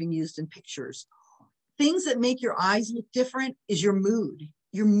lighting is being used in pictures. Things that make your eyes look different is your mood.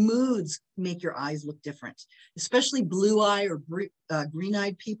 Your moods make your eyes look different, especially blue-eye or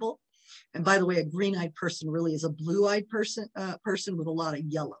green-eyed people. And by the way, a green-eyed person really is a blue-eyed person with a lot of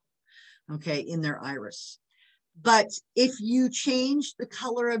yellow, okay, in their iris. But if you change the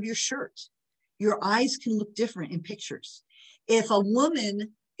color of your shirt, your eyes can look different in pictures. If a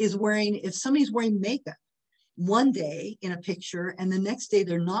woman is wearing, if somebody's wearing makeup one day in a picture and the next day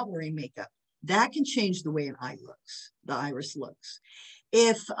they're not wearing makeup, that can change the way an eye looks, the iris looks.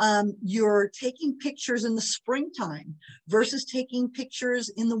 If you're taking pictures in the springtime versus taking pictures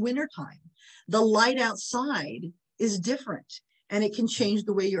in the wintertime, the light outside is different and it can change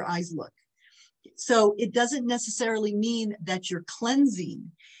the way your eyes look. So it doesn't necessarily mean that you're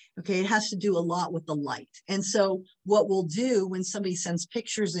cleansing. Okay, it has to do a lot with the light. And so what we'll do when somebody sends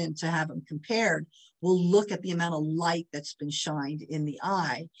pictures in to have them compared, we'll look at the amount of light that's been shined in the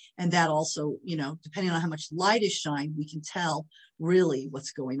eye. And that also, you know, depending on how much light is shined, we can tell really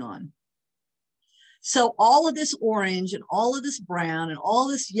what's going on. So all of this orange and all of this brown and all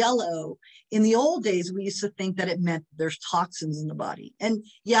this yellow, in the old days, we used to think that it meant there's toxins in the body. And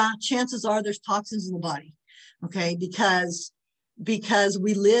yeah, chances are there's toxins in the body, okay, because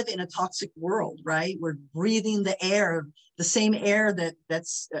we live in a toxic world, right? We're breathing the air, the same air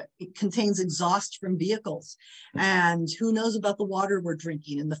it contains exhaust from vehicles. And who knows about the water we're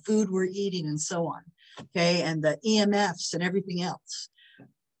drinking and the food we're eating and so on, okay, and the EMFs and everything else.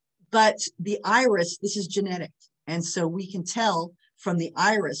 But the iris, this is genetic. And so we can tell from the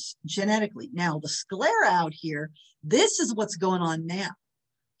iris genetically. Now, the sclera out here, this is what's going on now.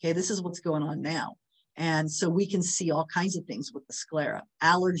 Okay, this is what's going on now. And so we can see all kinds of things with the sclera,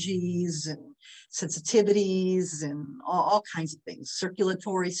 allergies and sensitivities and all kinds of things,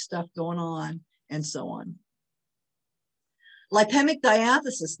 circulatory stuff going on and so on. Lipemic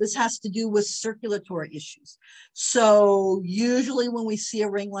diathesis, this has to do with circulatory issues. So usually when we see a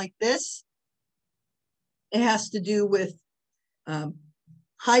ring like this, it has to do with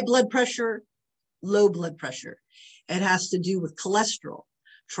high blood pressure, low blood pressure. It has to do with cholesterol,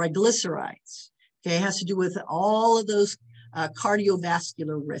 triglycerides. Okay, it has to do with all of those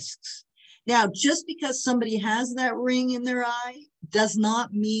cardiovascular risks. Now, just because somebody has that ring in their eye does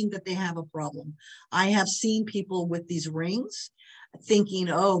not mean that they have a problem. I have seen people with these rings thinking,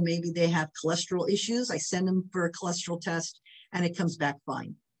 oh, maybe they have cholesterol issues. I send them for a cholesterol test and it comes back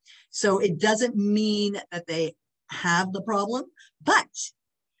fine. So it doesn't mean that they have the problem, but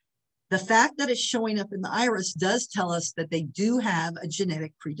the fact that it's showing up in the iris does tell us that they do have a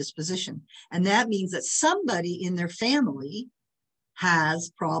genetic predisposition. And that means that somebody in their family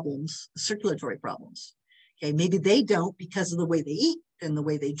has problems, circulatory problems. Okay, maybe they don't because of the way they eat and the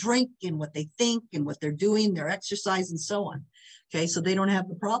way they drink and what they think and what they're doing, their exercise and so on. Okay, so they don't have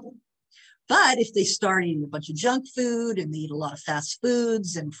the problem. But if they start eating a bunch of junk food and they eat a lot of fast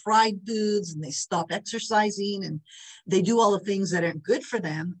foods and fried foods and they stop exercising and they do all the things that aren't good for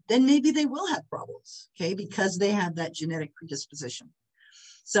them, then maybe they will have problems, okay, because they have that genetic predisposition.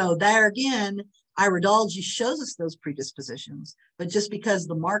 So there again, iridology shows us those predispositions, but just because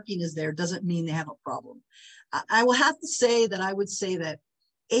the marking is there doesn't mean they have a problem. I will have to say that I would say that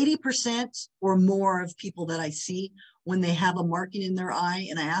 80% or more of people that I see, when they have a marking in their eye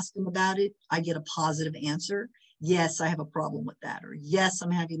and I ask them about it, I get a positive answer. Yes, I have a problem with that. Or yes,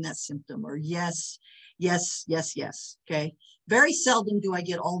 I'm having that symptom. Or yes, yes, yes, yes. Okay. Very seldom do I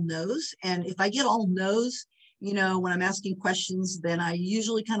get all no's. And if I get all no's, you know, when I'm asking questions, then I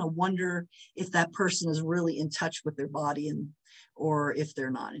usually kind of wonder if that person is really in touch with their body or if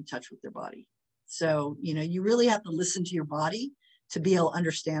they're not in touch with their body. So, you know, you really have to listen to your body to be able to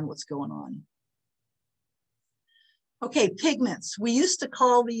understand what's going on. Okay, pigments. We used to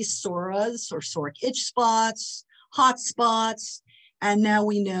call these psoras or psoric itch spots, hot spots, and now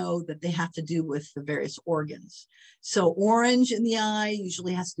we know that they have to do with the various organs. So orange in the eye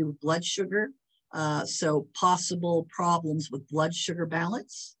usually has to do with blood sugar. So possible problems with blood sugar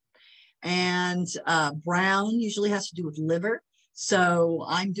balance. And brown usually has to do with liver. So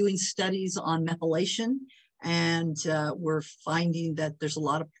I'm doing studies on methylation, and we're finding that there's a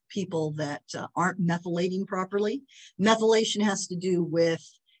lot of people that aren't methylating properly. Methylation has to do with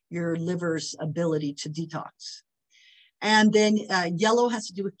your liver's ability to detox. And then yellow has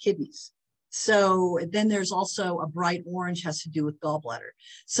to do with kidneys. So then there's also a bright orange has to do with gallbladder.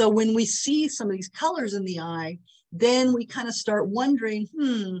 So when we see some of these colors in the eye, then we kind of start wondering,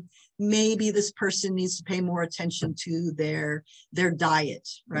 maybe this person needs to pay more attention to their diet,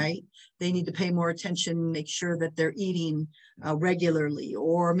 right? They need to pay more attention, make sure that they're eating regularly,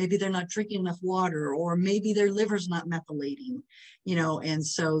 or maybe they're not drinking enough water, or maybe their liver's not methylating, you know, and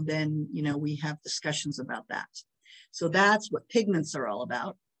so then, you know, we have discussions about that. So that's what pigments are all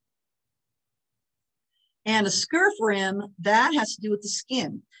about. And a scurf rim, that has to do with the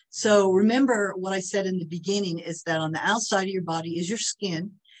skin. So remember what I said in the beginning is that on the outside of your body is your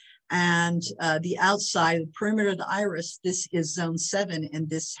skin. And the outside, the perimeter of the iris, this is zone 7, and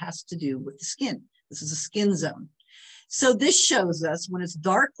this has to do with the skin. This is a skin zone. So this shows us, when it's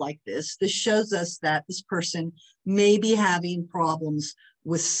dark like this shows us that this person may be having problems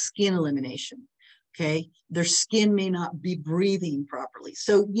with skin elimination. Okay, their skin may not be breathing properly.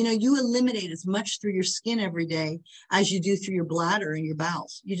 So, you know, you eliminate as much through your skin every day as you do through your bladder and your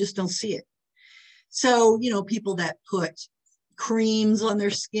bowels. You just don't see it. So, you know, people that put creams on their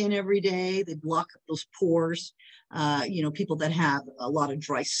skin every day, they block up those pores. You know, people that have a lot of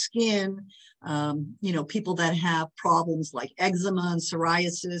dry skin, you know, people that have problems like eczema and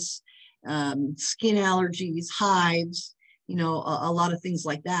psoriasis, skin allergies, hives, you know, a lot of things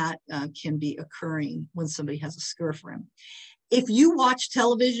like that can be occurring when somebody has a scirrhum. If you watch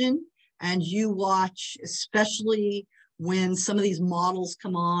television and you watch, especially when some of these models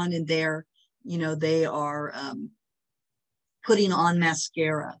come on and they're, you know, they are putting on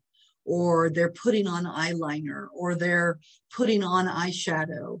mascara, or they're putting on eyeliner, or they're putting on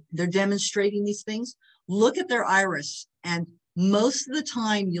eyeshadow, they're demonstrating these things, look at their iris, and most of the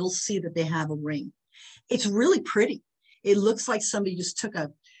time you'll see that they have a ring. It's really pretty. It looks like somebody just took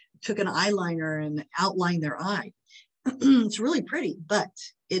an eyeliner and outlined their eye. It's really pretty, but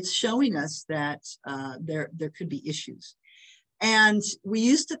it's showing us that there could be issues. And we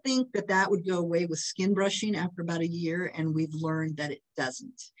used to think that that would go away with skin brushing after about a year, and we've learned that it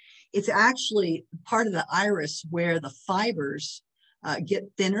doesn't. It's actually part of the iris where the fibers get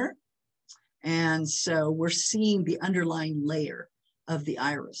thinner. And so we're seeing the underlying layer of the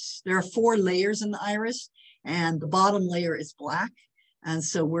iris. There are 4 layers in the iris, and the bottom layer is black. And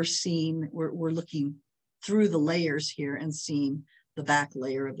so we're looking through the layers here and seeing the back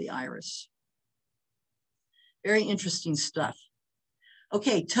layer of the iris. Very interesting stuff.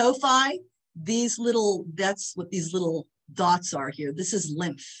 Okay, tophi, that's what these little dots are here. This is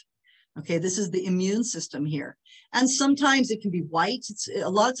lymph. Okay, this is the immune system here. And sometimes it can be white. A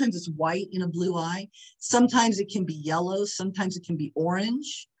lot of times it's white in a blue eye. Sometimes it can be yellow. Sometimes it can be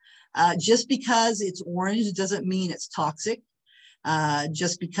orange. Just because it's orange doesn't mean it's toxic.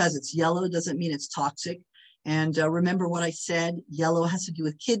 Just because it's yellow doesn't mean it's toxic. And remember what I said, yellow has to do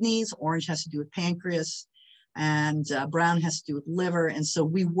with kidneys, orange has to do with pancreas, and brown has to do with liver. And so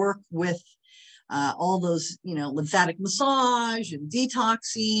we work with all those, you know, lymphatic massage and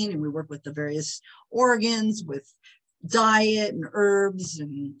detoxing, and we work with the various organs with diet and herbs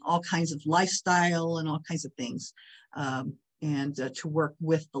and all kinds of lifestyle and all kinds of things, and to work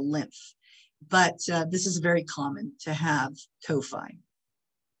with the lymph. But this is very common to have tophi.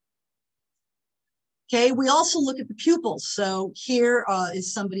 Okay, we also look at the pupils. So here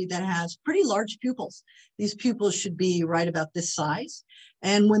is somebody that has pretty large pupils. These pupils should be right about this size.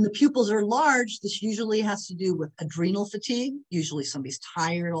 And when the pupils are large, this usually has to do with adrenal fatigue. Usually somebody's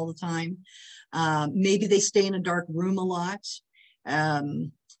tired all the time. Maybe they stay in a dark room a lot.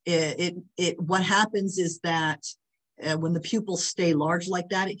 What happens is that when the pupils stay large like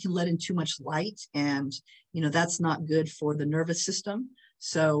that, it can let in too much light. And, you know, that's not good for the nervous system.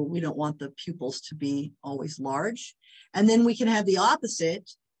 So we don't want the pupils to be always large. And then we can have the opposite.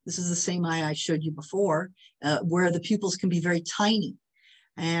 This is the same eye I showed you before, where the pupils can be very tiny.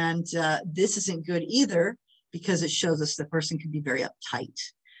 And this isn't good either, because it shows us the person can be very uptight.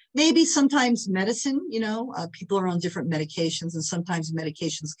 Maybe sometimes medicine, you know, people are on different medications, and sometimes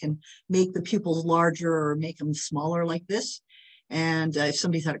medications can make the pupils larger or make them smaller like this. And if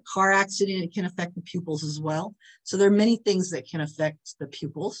somebody's had a car accident, it can affect the pupils as well. So there are many things that can affect the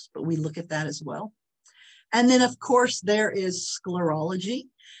pupils, but we look at that as well. And then, of course, there is sclerology.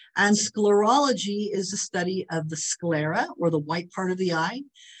 And sclerology is the study of the sclera, or the white part of the eye.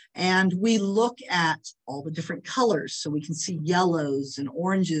 And we look at all the different colors. So we can see yellows and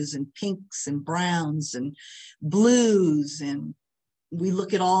oranges and pinks and browns and blues. And we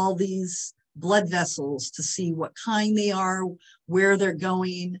look at all these blood vessels to see what kind they are, where they're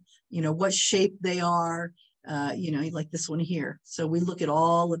going, you know, what shape they are, you know, like this one here. So we look at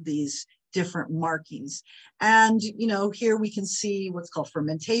all of these different markings. And, you know, here we can see what's called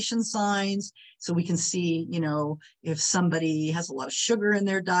fermentation signs. So we can see, you know, if somebody has a lot of sugar in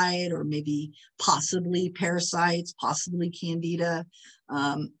their diet, or maybe possibly parasites, possibly candida,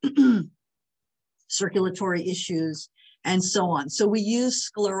 circulatory issues, and so on. So we use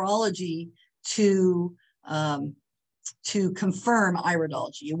sclerology to confirm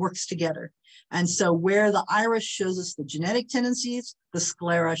iridology. It works together. And so where the iris shows us the genetic tendencies, the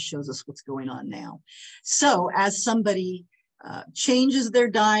sclera shows us what's going on now. So as somebody changes their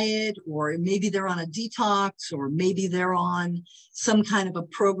diet, or maybe they're on a detox, or maybe they're on some kind of a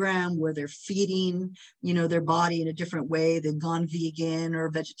program where they're feeding, their body in a different way. They've gone vegan or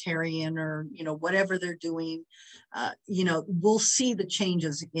vegetarian, or, whatever they're doing, we'll see the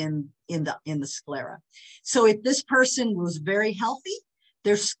changes in the sclera. So if this person was very healthy,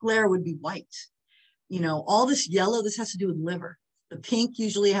 their sclera would be white. All this yellow, this has to do with liver. The pink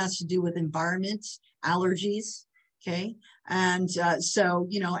usually has to do with environment, allergies. Okay. And so,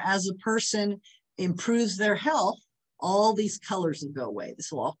 as a person improves their health, all these colors will go away.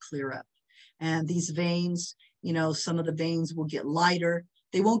 This will all clear up. And these veins, some of the veins will get lighter.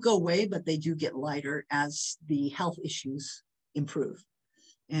 They won't go away, but they do get lighter as the health issues improve.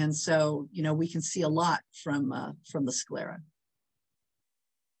 And so, we can see a lot from the sclera.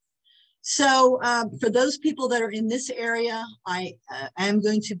 So for those people that are in this area, I am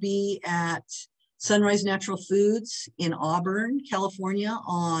going to be at Sunrise Natural Foods in Auburn, California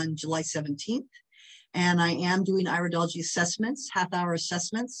on July 17th. And I am doing iridology assessments, half-hour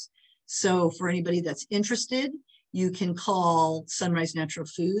assessments. So for anybody that's interested, you can call Sunrise Natural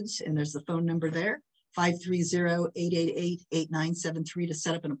Foods, and there's the phone number there, 530-888-8973 to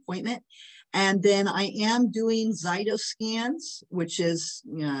set up an appointment. And then I am doing Zyto scans, which is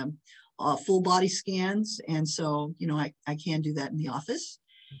full body scans. And so, I can do that in the office.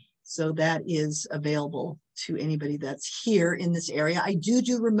 So that is available to anybody that's here in this area. I do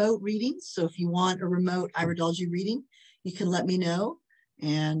remote readings. So if you want a remote iridology reading, you can let me know.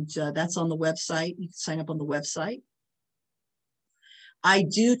 And that's on the website. You can sign up on the website. I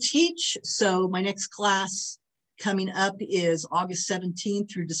do teach. So my next class coming up is August 17th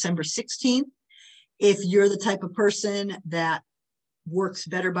through December 16th. If you're the type of person that works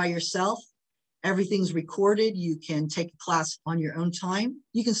better by yourself, everything's recorded. You can take a class on your own time.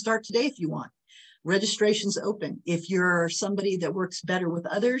 You can start today if you want. Registration's open. If you're somebody that works better with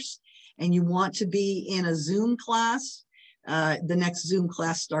others and you want to be in a Zoom class, the next Zoom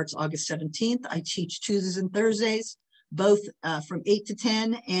class starts August 17th. I teach Tuesdays and Thursdays, both from 8 to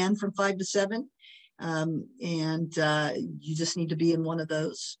 10 and from 5 to 7. You just need to be in one of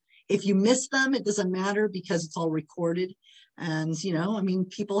those. If you miss them, it doesn't matter because it's all recorded. And,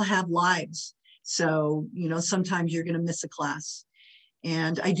 people have lives. So, sometimes you're going to miss a class.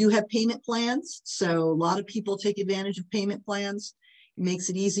 And I do have payment plans. So a lot of people take advantage of payment plans. It makes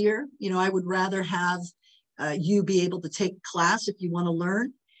it easier. I would rather have you be able to take a class if you want to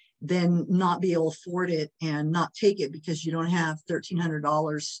learn than not be able to afford it and not take it because you don't have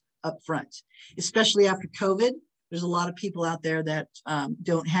 $1,300 up front, especially after COVID. There's a lot of people out there that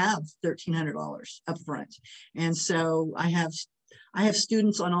don't have $1,300 up front. And so I have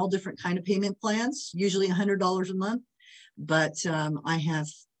students on all different kind of payment plans, usually $100 a month, but I have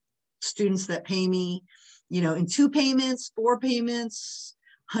students that pay me, in 2 payments, 4 payments,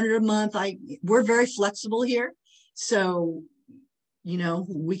 100 a month. We're very flexible here. So,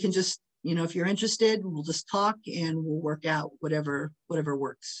 we can just, if you're interested, we'll just talk and we'll work out whatever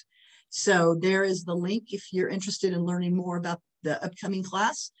works. So there is the link if you're interested in learning more about the upcoming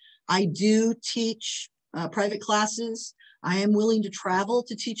class. I do teach private classes. I am willing to travel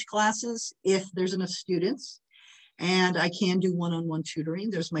to teach classes if there's enough students, and I can do one-on-one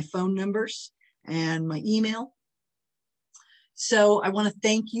tutoring. There's my phone numbers and my email. So I want to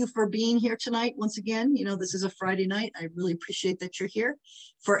thank you for being here tonight. Once again, this is a Friday night. I really appreciate that you're here.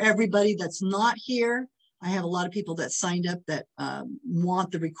 For everybody that's not here, I have a lot of people that signed up that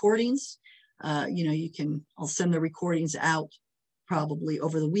want the recordings. I'll send the recordings out probably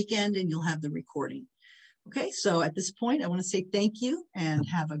over the weekend and you'll have the recording. Okay, so at this point, I want to say thank you and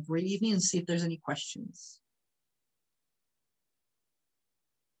have a great evening and see if there's any questions.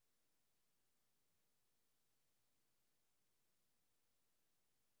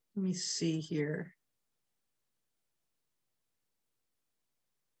 Let me see here.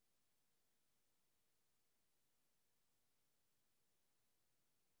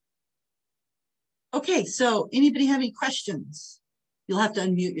 Okay, so anybody have any questions? You'll have to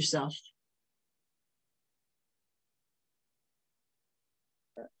unmute yourself.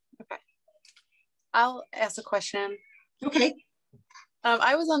 Okay. I'll ask a question. Okay.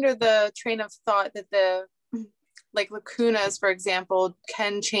 I was under the train of thought that the lacunas, for example,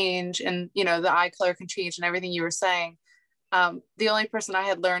 can change and, the eye color can change and everything you were saying. The only person I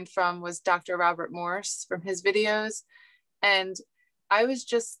had learned from was Dr. Robert Morse from his videos. And I was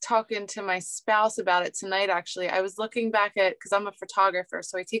just talking to my spouse about it tonight, actually. I was looking back at, because I'm a photographer,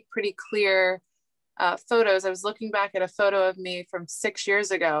 so I take pretty clear photos. I was looking back at a photo of me from 6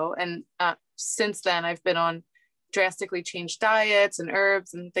 years ago. And since then, I've been on drastically changed diets and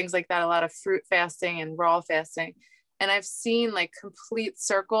herbs and things like that, a lot of fruit fasting and raw fasting. and I've seen like complete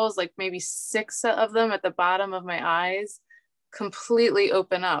circles, like maybe 6 of them at the bottom of my eyes completely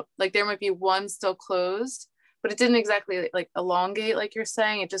open up. Like there might be one still closed, but it didn't exactly like elongate like you're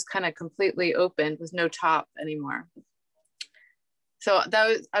saying. It just kind of completely opened with no top anymore. So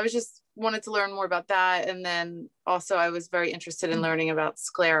I was just wanted to learn more about that. And then also I was very interested in learning about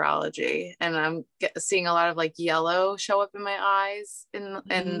sclerology, and I'm seeing a lot of like yellow show up in my eyes,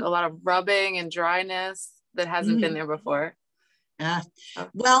 and a lot of rubbing and dryness that hasn't been there before.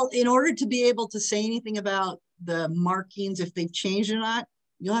 Well, in order to be able to say anything about the markings, if they've changed or not,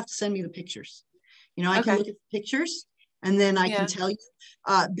 you'll have to send me the pictures. You know, I can look at the pictures and then I can tell you.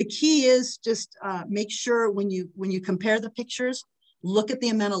 The key is just make sure when you compare the pictures, look at the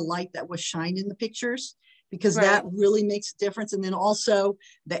amount of light that was shined in the pictures, because that really makes a difference. And then also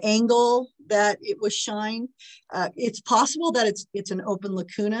the angle that it was shined. It's possible that it's an open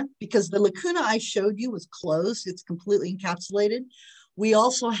lacuna, because the lacuna I showed you was closed. It's completely encapsulated. We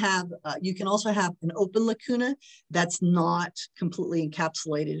also have, you can also have an open lacuna that's not completely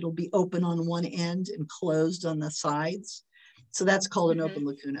encapsulated. It'll be open on one end and closed on the sides. So that's called an open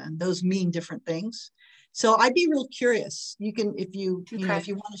lacuna. And those mean different things. So I'd be real curious. You can, if you know, if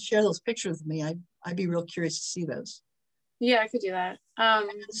you want to share those pictures with me, I'd be real curious to see those. Yeah, I could do that.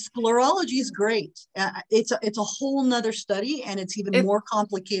 Sclerology is great. It's a whole nother study, and it's even more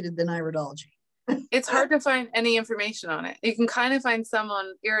complicated than iridology. It's hard to find any information on it. You can kind of find some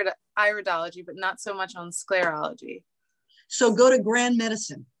on iridology, but not so much on sclerology. So go to Grand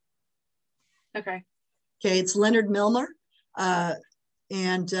Medicine. Okay. Okay, it's Leonard Milner.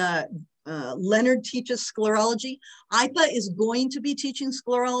 Leonard teaches sclerology. IPA is going to be teaching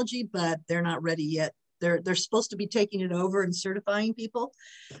sclerology, but they're not ready yet. They're supposed to be taking it over and certifying people.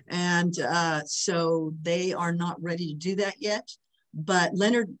 And so they are not ready to do that yet. But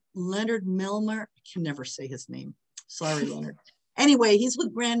Leonard Milner, I can never say his name. Sorry, Leonard. Anyway, he's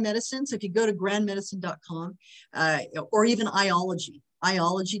with Grand Medicine. So if you go to grandmedicine.com or even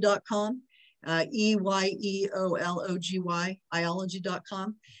iology.com, EYEOLOGY,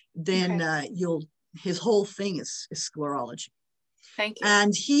 iology.com, then his whole thing is sclerology. Thank you.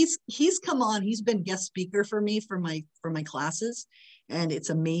 And he's come on, he's been guest speaker for me for my classes, and it's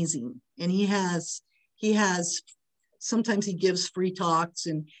amazing. And he has sometimes he gives free talks,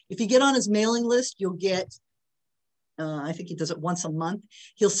 and if you get on his mailing list, you'll get I think he does it once a month.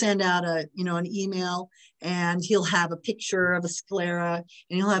 He'll send out an email, and he'll have a picture of a sclera,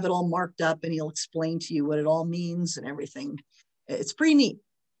 and he'll have it all marked up, and he'll explain to you what it all means and everything. It's pretty neat.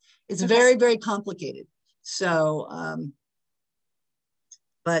 It's very, very complicated. So,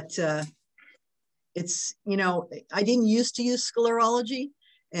 it's, I didn't used to use sclerology,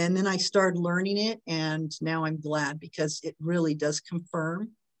 and then I started learning it, and now I'm glad, because it really does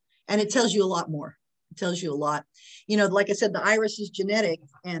confirm, and it tells you a lot more. It tells you a lot. Like I said, the iris is genetic,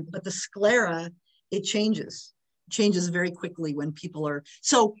 but the sclera, it changes very quickly when people are.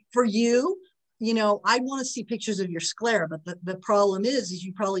 So for you, I want to see pictures of your sclera, but the problem is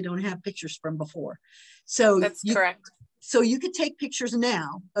you probably don't have pictures from before. So that's correct. So you could take pictures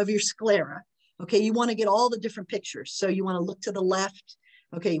now of your sclera. Okay, you want to get all the different pictures. So you want to look to the left.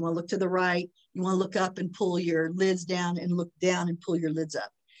 Okay, you want to look to the right. You want to look up and pull your lids down, and look down and pull your lids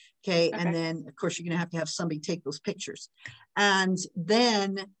up. Okay. And then of course you're going to have somebody take those pictures. And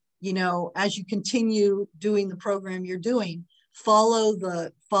then, as you continue doing the program you're doing, follow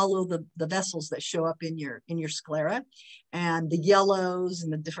the vessels that show up in your sclera, and the yellows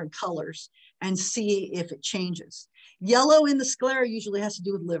and the different colors, and see if it changes. Yellow in the sclera usually has to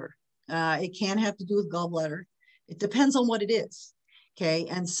do with liver. It can have to do with gallbladder. It depends on what it is. Okay.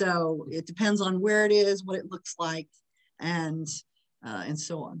 And so it depends on where it is, what it looks like, and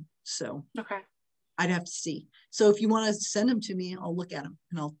so on. So I'd have to see. So if you want to send them to me, I'll look at them,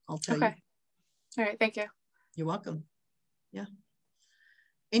 and I'll tell you. All right. Thank you. You're welcome. Yeah.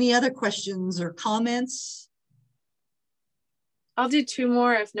 Any other questions or comments? I'll do 2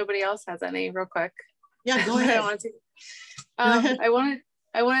 more if nobody else has any, real quick. Yeah, go ahead. I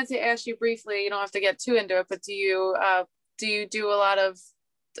wanted to ask you briefly. You don't have to get too into it, but do you do a lot of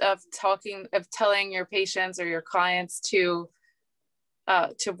telling your patients or your clients to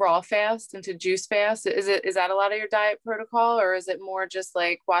raw fast and to juice fast? Is that a lot of your diet protocol, or is it more just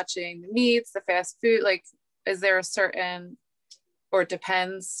like watching the meats, the fast food? Like, is there a certain, or it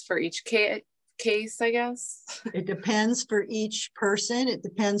depends for each case, I guess? It depends for each person. It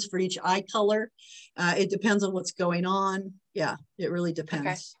depends for each eye color. It depends on what's going on. Yeah, it really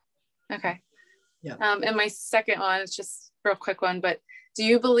depends. Okay. Yeah. And my second one is just a real quick one, but do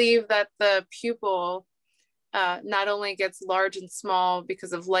you believe that the pupil not only gets large and small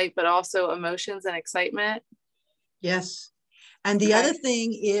because of light, but also emotions and excitement? Yes. And the other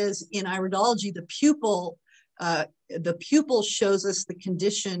thing is in iridology, the pupil shows us the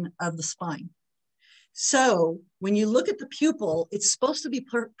condition of the spine. So when you look at the pupil, it's supposed to be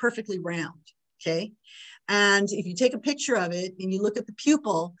perfectly round, okay? And if you take a picture of it and you look at the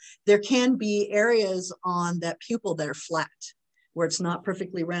pupil, there can be areas on that pupil that are flat, where it's not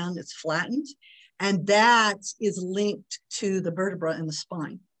perfectly round, it's flattened. And that is linked to the vertebra in the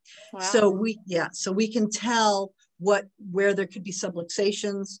spine. Wow. So we can tell where there could be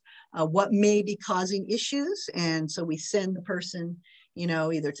subluxations, what may be causing issues. And so we send the person, you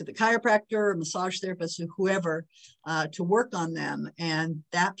know, either to the chiropractor or massage therapist or whoever to work on them. And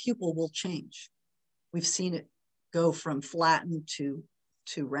that pupil will change. We've seen it go from flattened to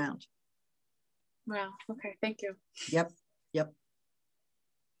round. Wow. Okay. Thank you. Yep. Yep.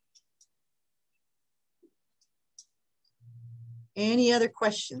 Any other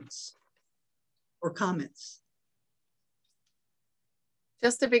questions or comments?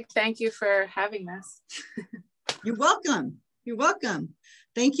 Just a big thank you for having us. You're welcome. You're welcome.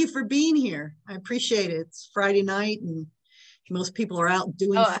 Thank you for being here. I appreciate it. It's Friday night and most people are out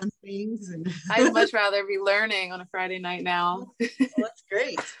doing fun things. And I'd much rather be learning on a Friday night now. Well, that's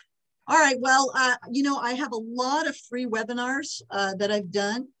great. All right. Well, you know, I have a lot of free webinars that I've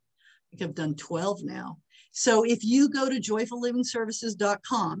done. I think I've done 12 now. So if you go to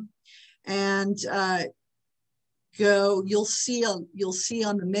joyfullivingservices.com and you'll see on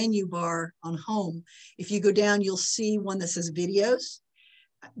the menu bar on home, if you go down, you'll see one that says videos.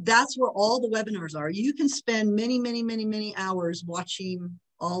 That's where all the webinars are. You can spend many, many, many, many hours watching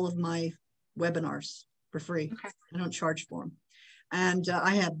all of my webinars for free. Okay. I don't charge for them. And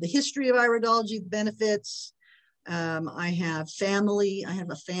I have the history of iridology, the benefits. I have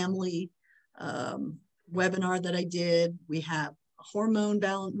a family webinar that I did. We have a hormone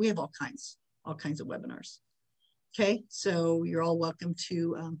balance. We have all kinds of webinars. Okay, so you're all welcome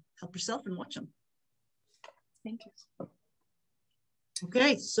to help yourself and watch them. Thank you.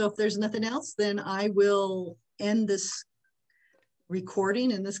 Okay, so if there's nothing else, then I will end this recording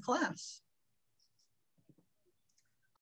in this class.